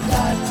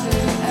staccato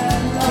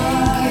and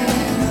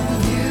thinking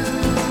of you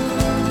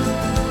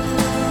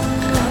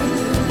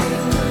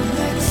underneath the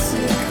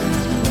Mexican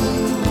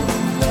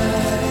moonlight,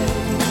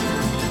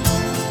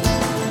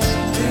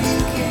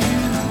 thinking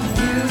of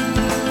you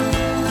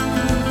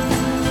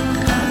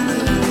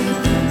underneath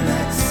the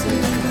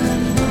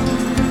Mexican moonlight.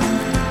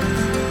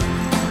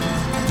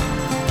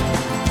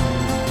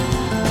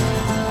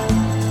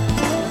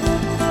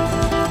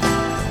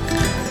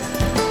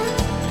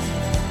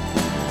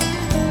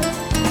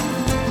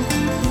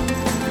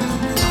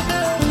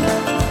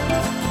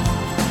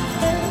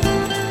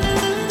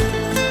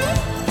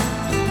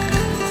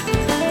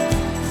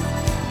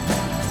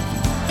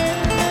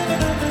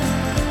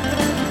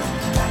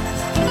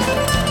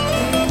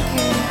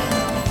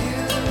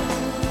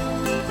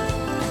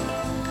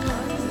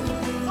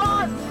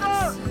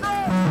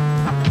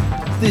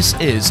 This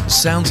is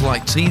Sounds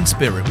Like Teen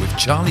Spirit with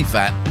Charlie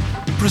Fat,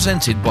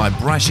 presented by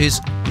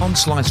Brashes on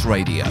Slice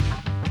Radio.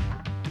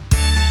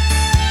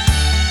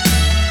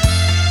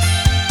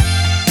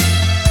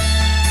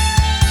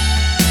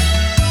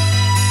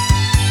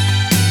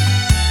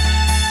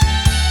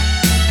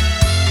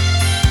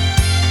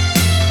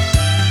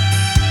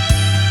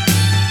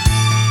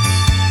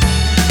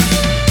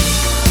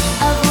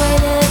 I've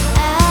waited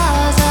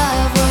hours,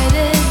 I've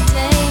waited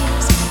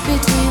days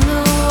between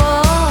the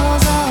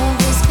walls of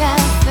this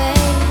cafe.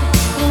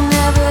 You're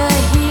never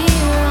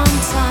here on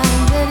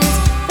time, but it's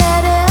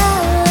better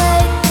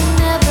late than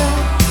never.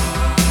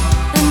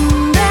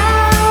 And I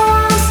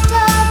won't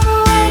stop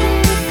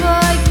waiting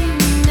for you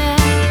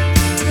now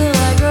till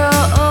I grow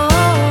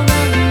old,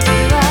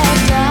 until I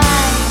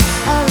die.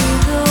 I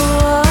read the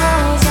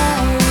walls, I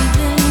read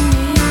the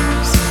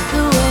news,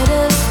 the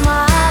waiter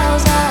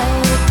smiles, I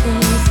look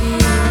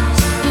confused.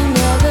 You're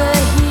never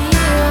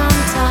here on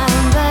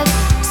time, but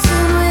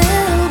soon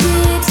we'll be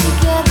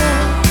together.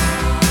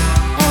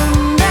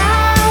 And I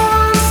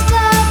won't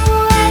stop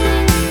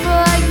waiting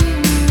for you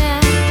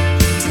now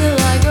till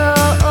I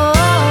grow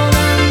old,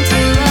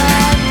 until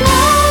I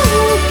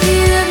won't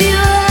give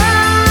you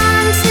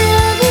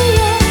until the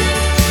end.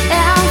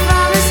 And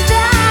from the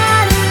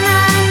start, and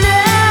I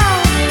know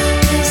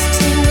this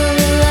tingle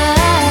of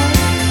love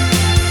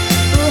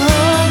will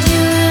hold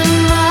you in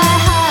my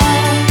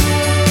heart.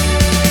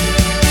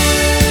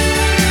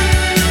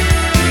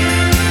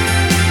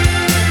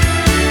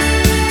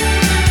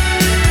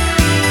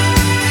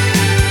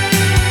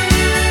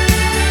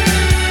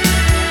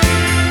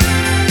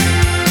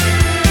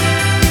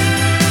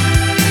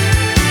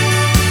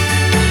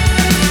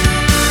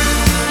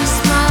 You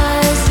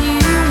smile as you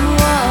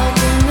walk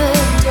in the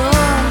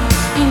door.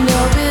 You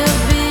know we've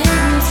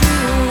been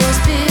through this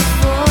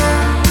before.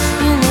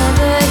 You're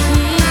never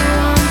here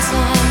on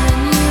time,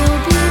 and you'll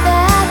be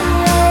that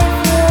way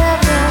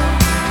forever.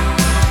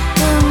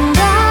 And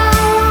I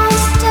won't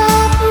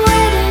stop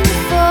waiting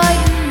for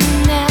you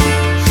now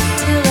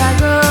till I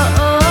grow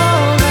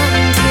old,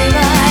 until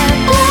I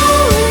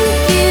won't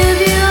give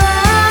you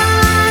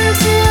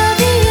until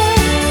the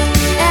end.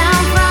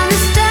 And from the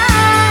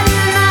start,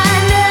 and I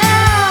know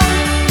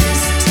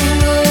this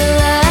tingle of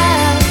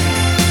love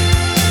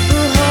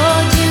will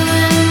hold you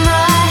in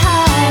my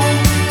heart.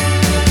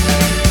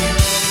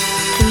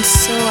 And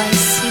so I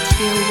sit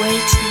here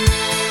waiting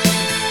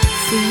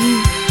for you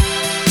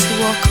to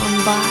walk on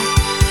by.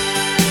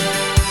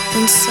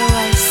 And so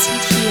I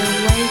sit here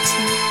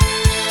waiting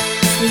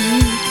for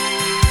you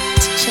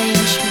to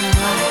change my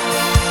life.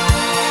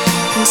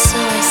 And so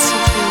I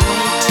sit here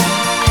waiting,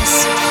 I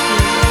sit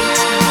here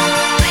waiting,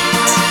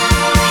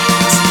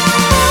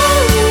 I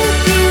will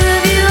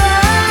give you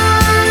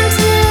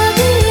until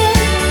the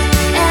end.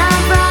 And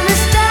from the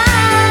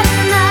start,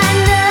 and I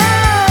know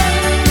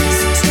this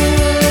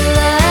tingle of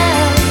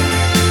love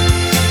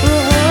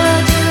will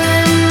hold you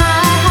in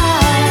my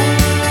heart.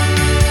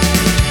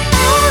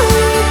 I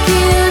will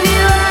give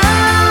you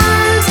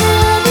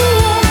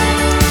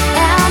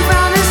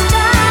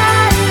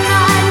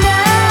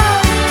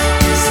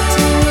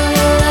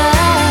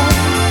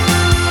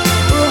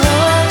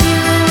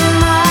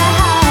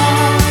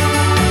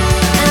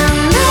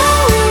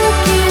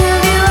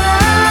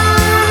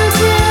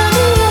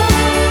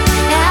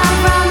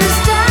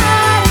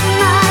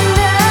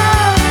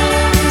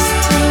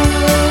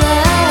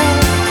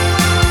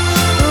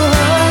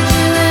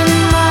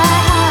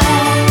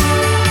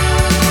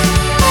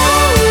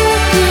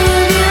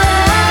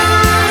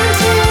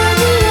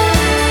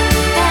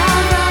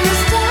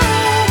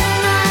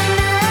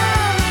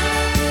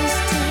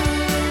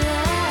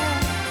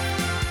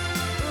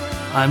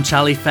I'm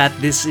Charlie Fat.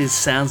 This is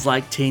Sounds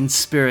Like Teen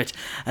Spirit.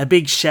 A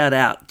big shout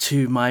out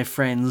to my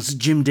friends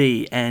Jim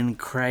D and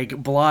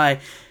Craig Bly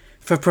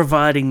for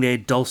providing their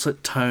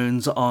dulcet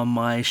tones on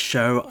my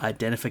show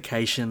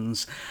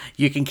Identifications.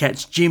 You can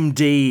catch Jim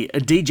D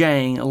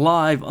DJing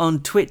live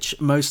on Twitch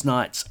most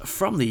nights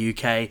from the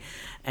UK,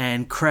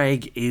 and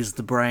Craig is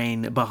the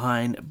brain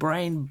behind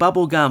Brain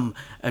Bubblegum,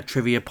 a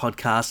trivia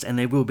podcast, and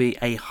there will be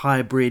a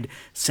hybrid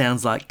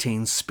Sounds Like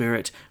Teen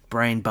Spirit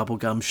Brain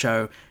Bubblegum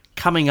show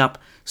coming up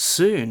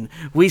soon.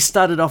 We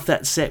started off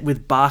that set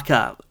with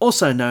Barker,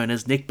 also known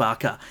as Nick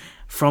Barker,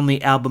 from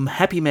the album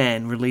Happy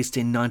Man, released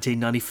in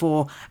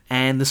 1994,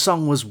 and the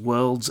song was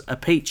World's a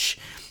Peach.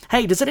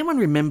 Hey, does anyone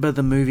remember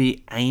the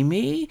movie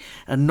Amy?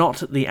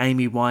 Not the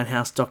Amy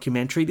Winehouse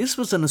documentary. This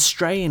was an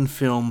Australian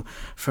film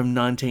from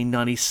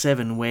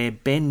 1997 where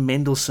Ben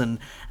Mendelsohn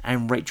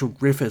and Rachel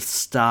Griffiths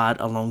starred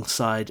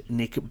alongside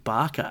Nick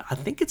Barker. I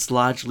think it's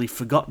largely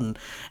forgotten,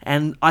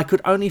 and I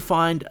could only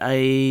find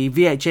a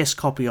VHS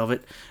copy of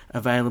it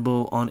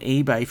available on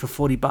eBay for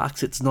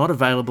 $40. It's not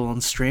available on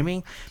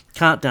streaming,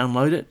 can't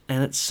download it,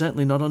 and it's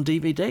certainly not on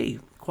DVD.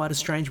 Quite a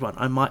strange one.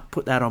 I might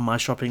put that on my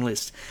shopping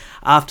list.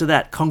 After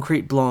that,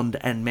 Concrete Blonde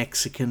and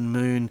Mexican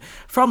Moon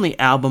from the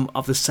album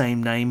of the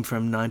same name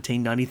from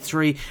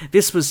 1993.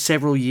 This was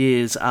several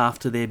years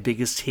after their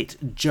biggest hit,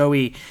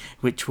 Joey,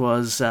 which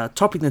was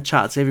topping the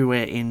charts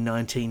everywhere in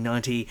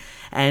 1990.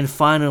 And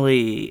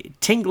finally,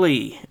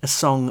 Tingly, a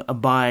song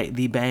by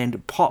the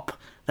band Pop.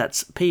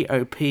 That's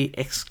P-O-P !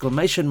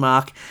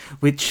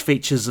 Which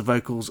features the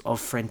vocals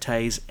of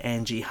Frente's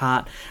Angie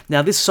Hart.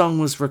 Now, this song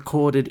was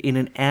recorded in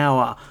an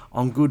hour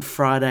on Good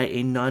Friday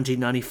in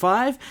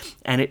 1995,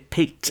 and it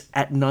peaked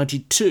at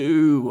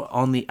 92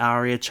 on the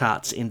ARIA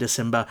charts in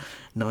December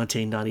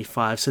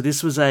 1995. So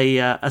this was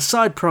a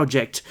side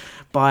project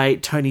by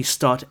Tony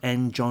Stott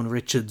and John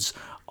Richards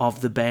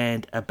of the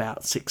band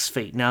About 6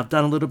 Feet. Now, I've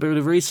done a little bit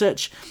of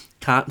research.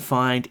 Can't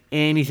find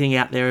anything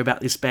out there about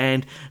this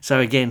band, so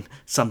again,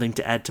 something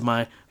to add to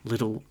my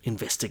little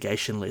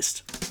investigation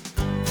list.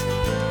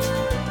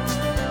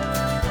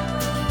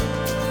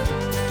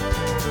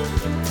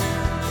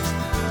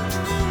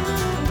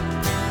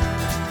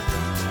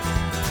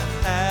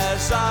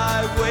 As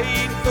I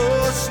wait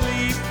for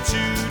sleep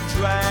to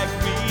drag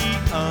me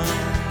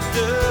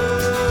under,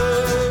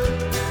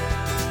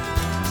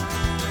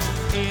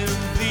 in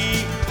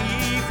the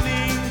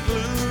evening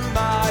gloom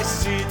I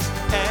sit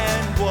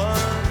and wonder.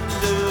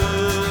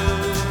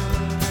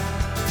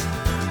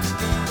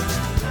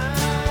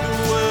 The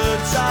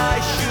words I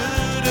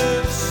should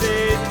have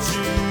said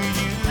to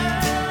you,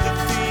 the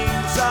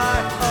things I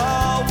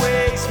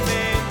always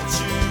meant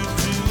to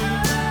do,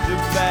 the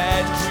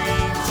bad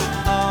dreams that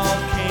all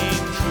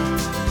came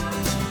true.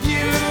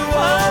 You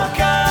woke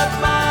up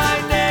my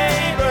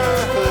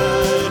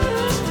neighborhood,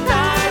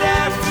 night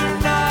after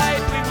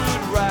night we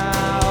would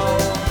row.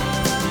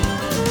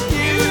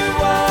 You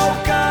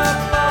woke up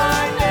my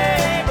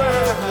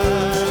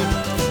neighborhood,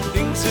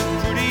 things are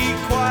pretty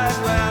quiet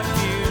round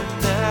here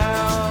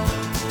now.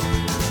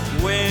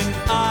 When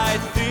I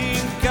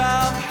think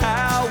of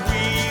how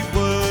we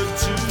were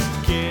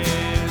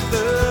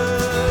together,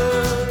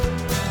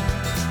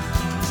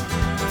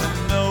 I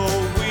know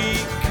we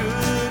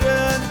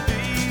couldn't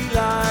be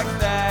like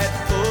that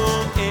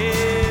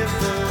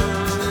forever.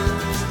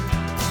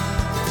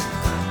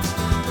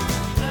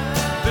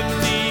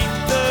 Beneath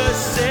the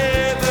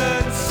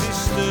seven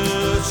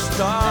sister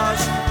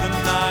stars, the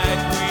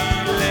night we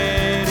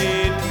let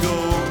it go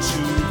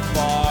too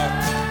far,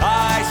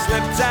 I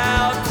slept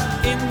out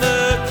in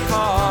the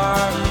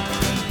car.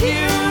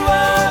 You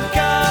woke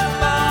up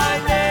my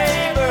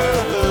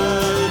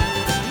neighborhood,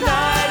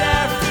 night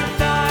after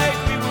night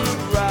we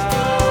would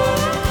row.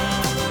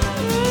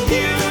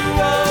 You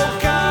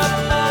woke up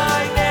my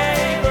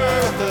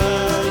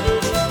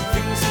neighborhood,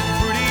 things are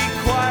pretty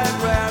quiet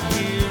round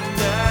here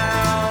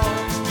now.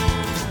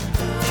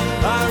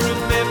 I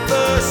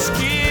remember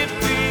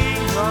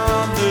skipping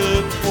on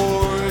the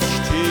porch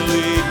till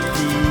it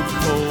grew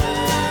cold.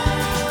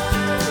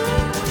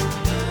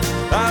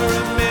 I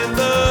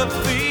remember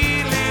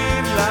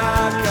feeling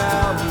like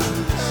I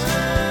was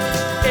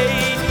 8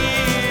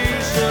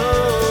 years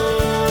old.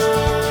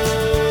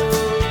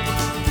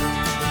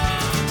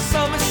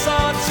 Summer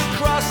songs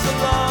across the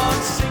lawn,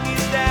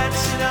 singing,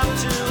 dancing up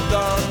till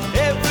dawn.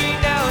 Every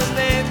now and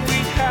then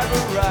we'd have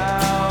a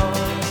row.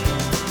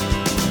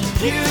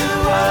 You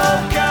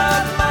woke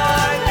up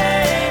my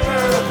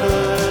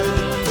neighborhood,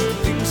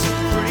 things are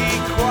pretty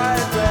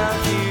quiet round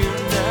here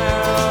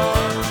now.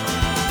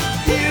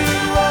 You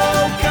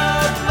woke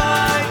up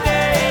my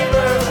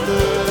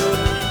neighborhood,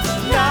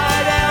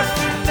 night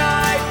after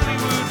night we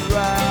would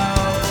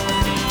row.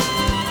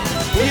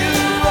 You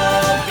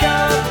woke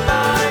up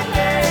my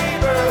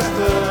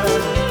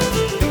neighborhood,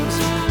 things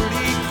are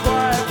pretty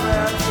quiet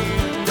round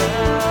here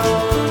now.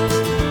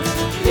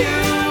 You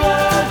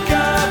woke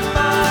up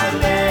my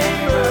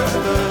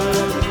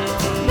neighborhood,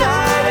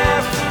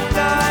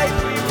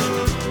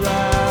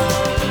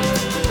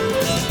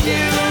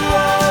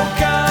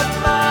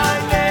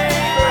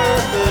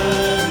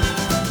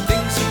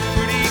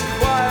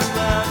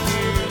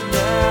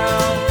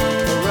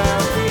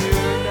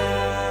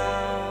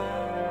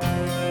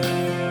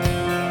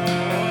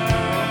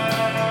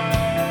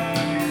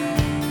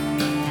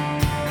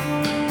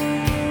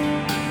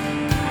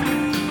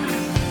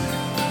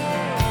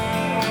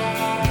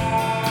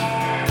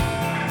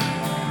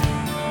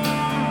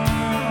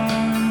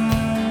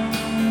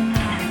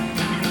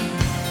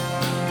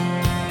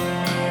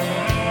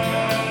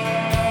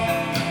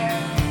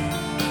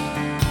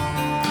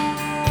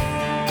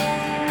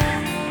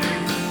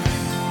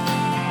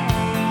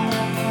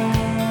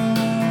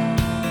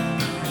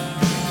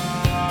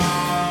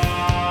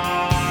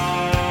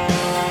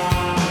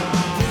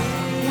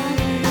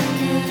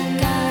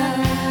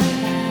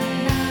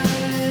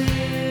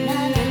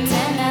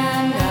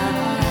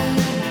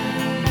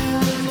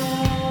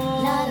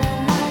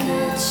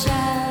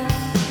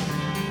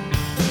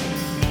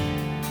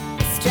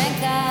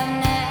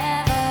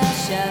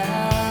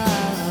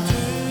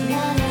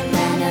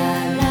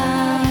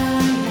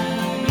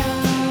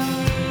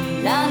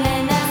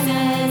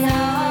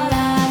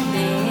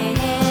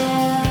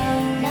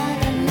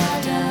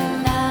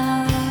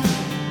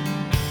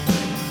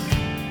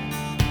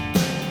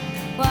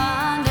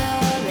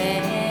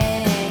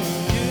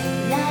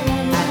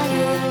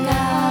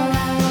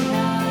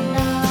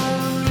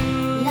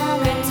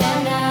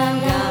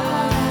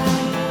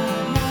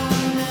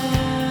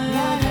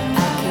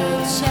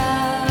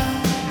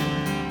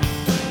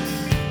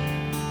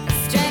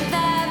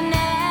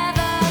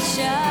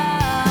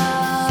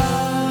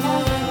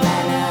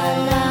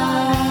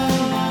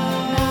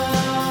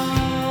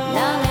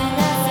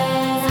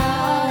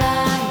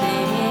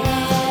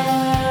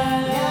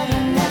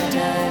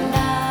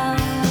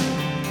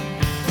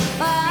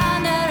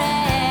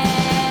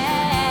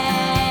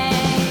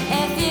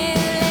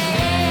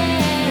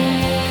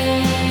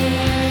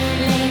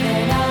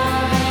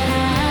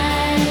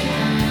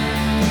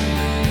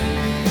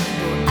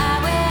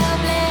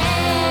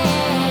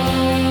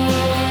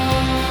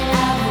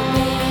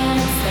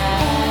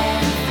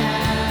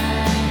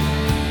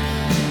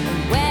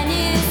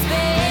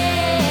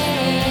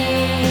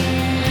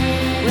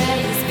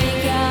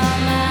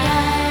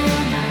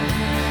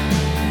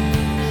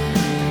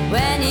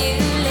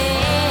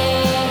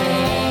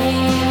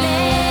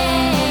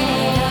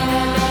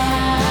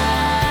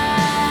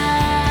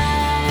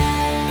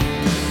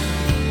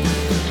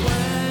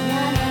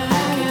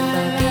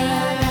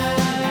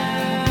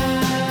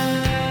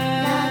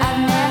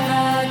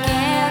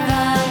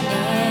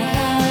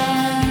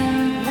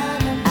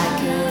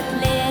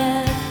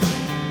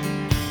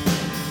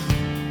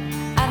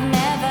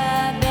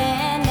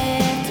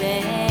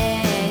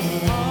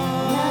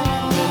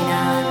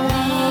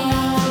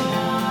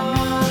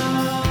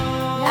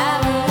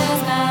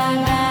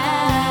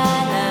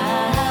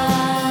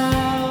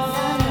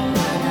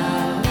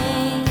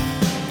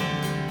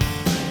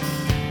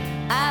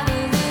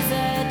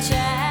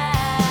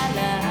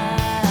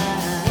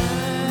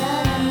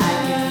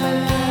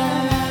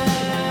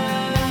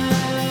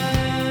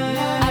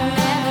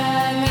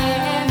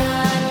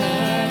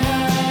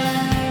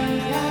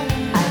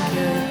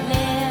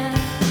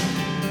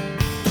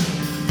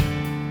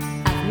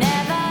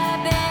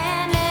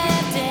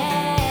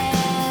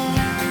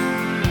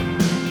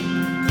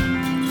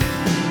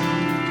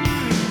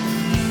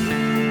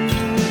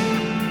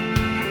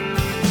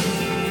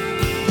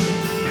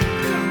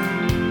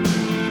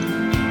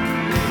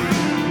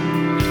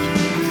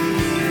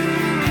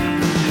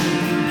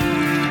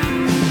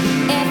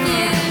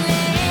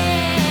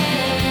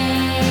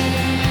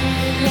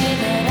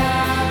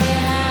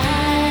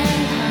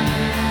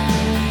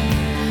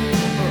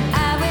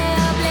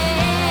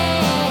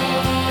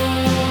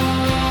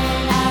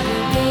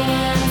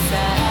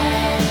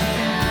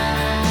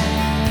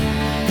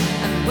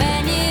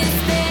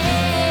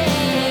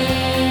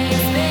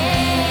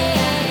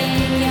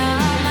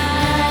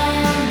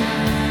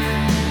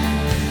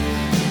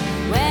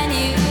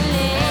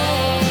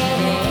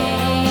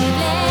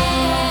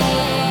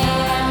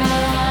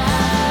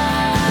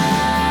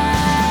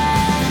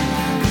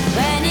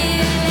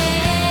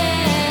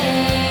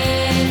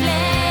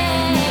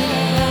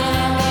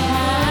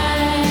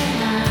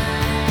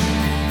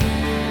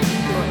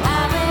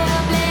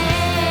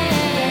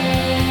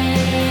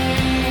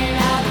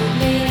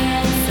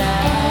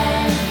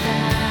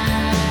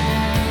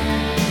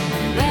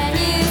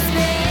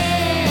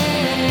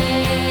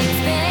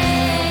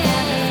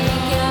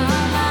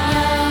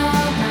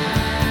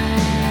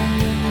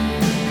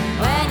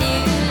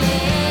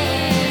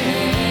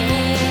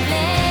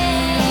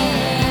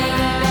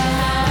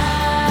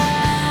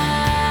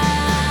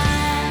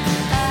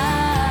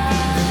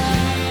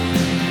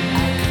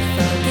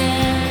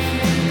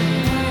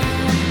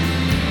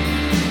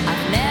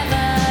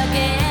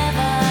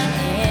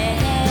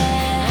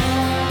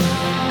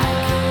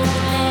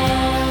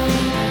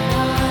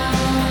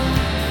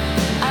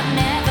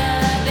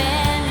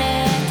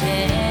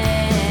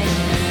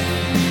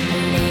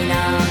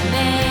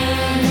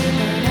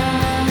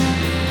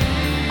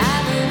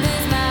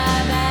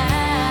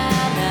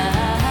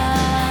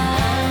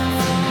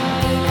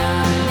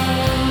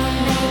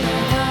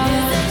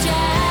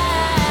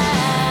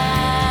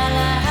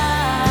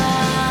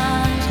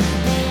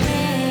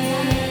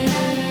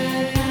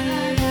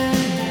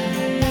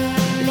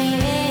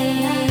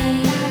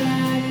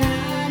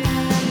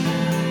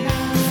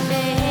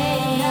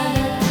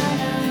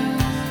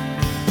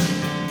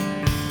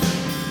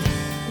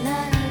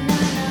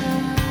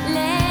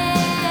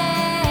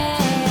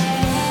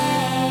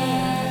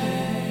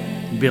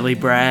 Billy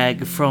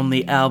Bragg from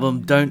the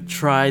album Don't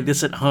Try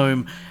This at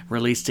Home,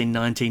 released in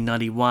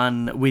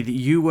 1991, with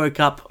You Woke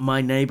Up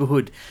My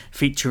Neighborhood,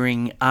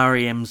 featuring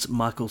R.E.M's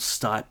Michael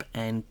Stipe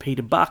and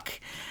Peter Buck.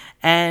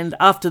 And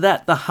after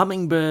that, the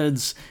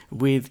Hummingbirds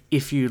with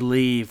If You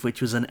Leave,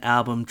 which was an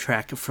album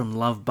track from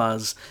Love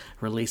Buzz,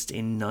 released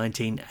in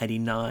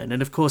 1989.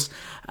 And of course,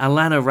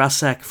 Alana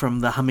Russack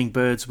from the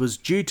Hummingbirds was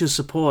due to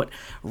support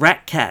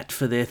Rat Cat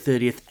for their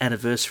 30th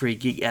anniversary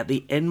gig at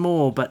the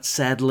Enmore, but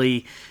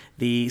sadly,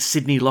 the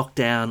Sydney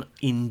lockdown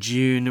in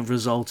June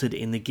resulted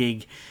in the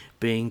gig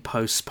being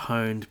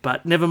postponed.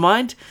 But never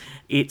mind,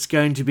 it's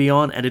going to be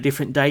on at a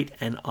different date,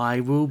 and I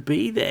will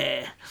be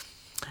there.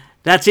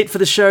 That's it for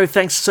the show.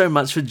 Thanks so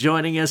much for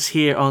joining us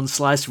here on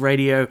Slice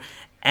Radio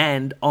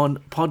and on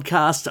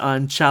podcast.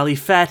 I'm Charlie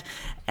Fat,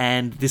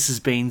 and this has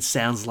been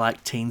Sounds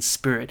Like Teen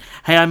Spirit.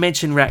 Hey, I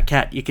mentioned Rat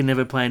Cat. You can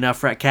never play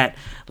enough Rat Cat.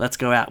 Let's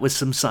go out with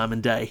some Simon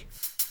Day.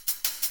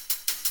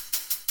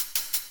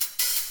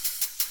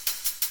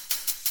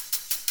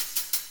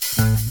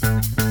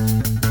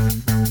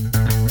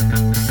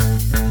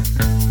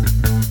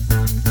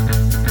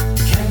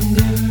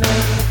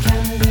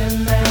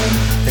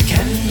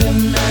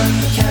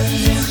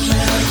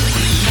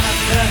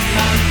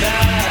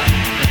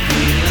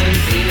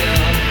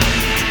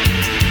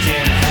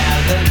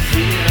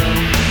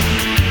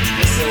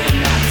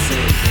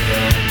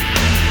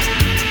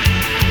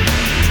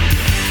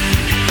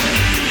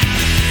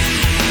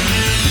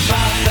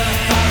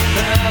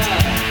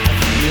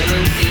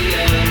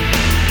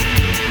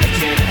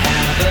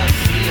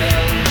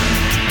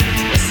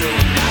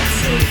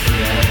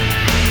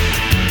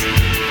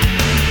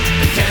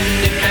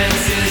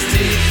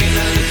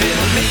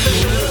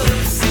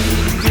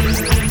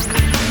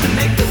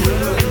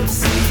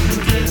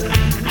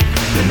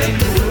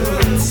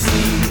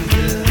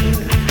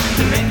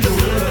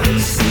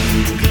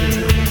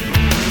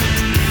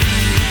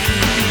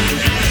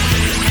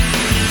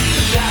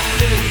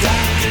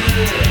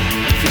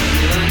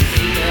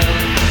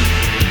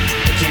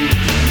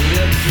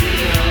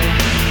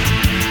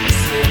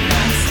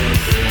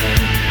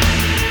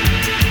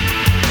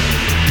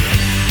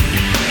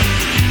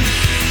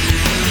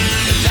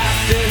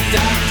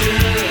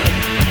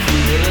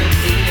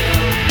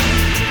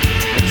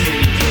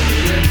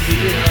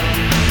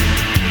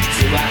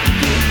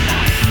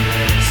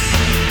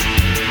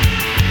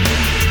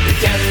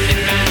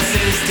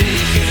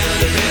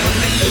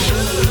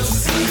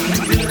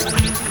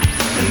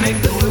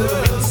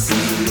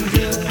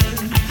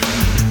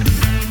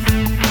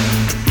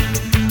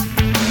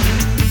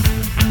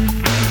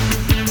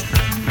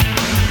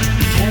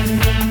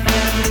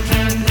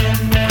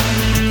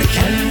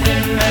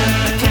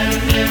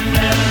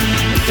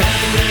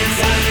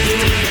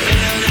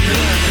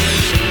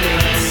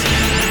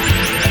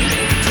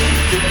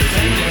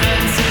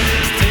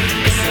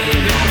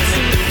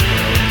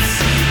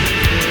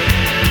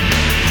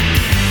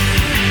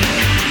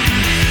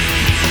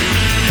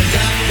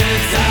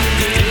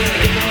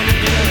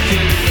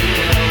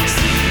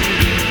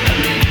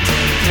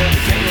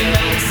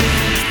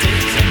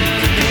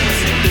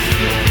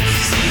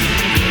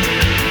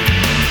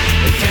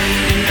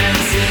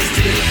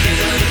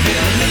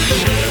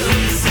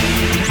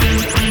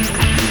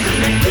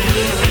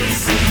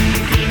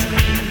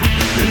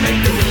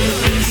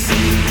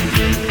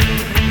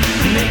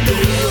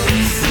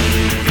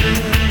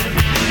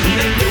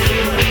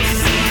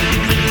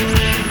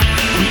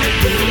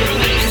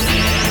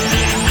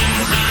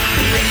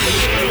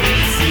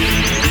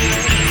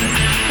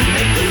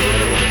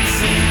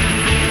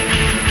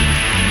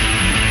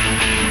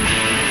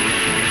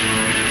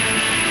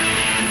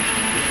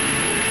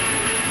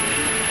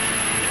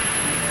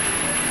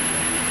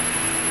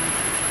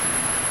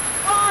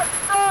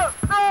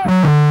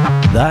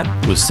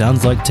 That was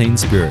Sounds Like Teen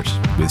Spirit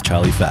with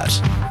Charlie Fat,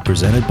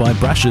 presented by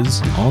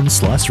Brushes on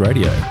Slice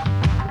Radio.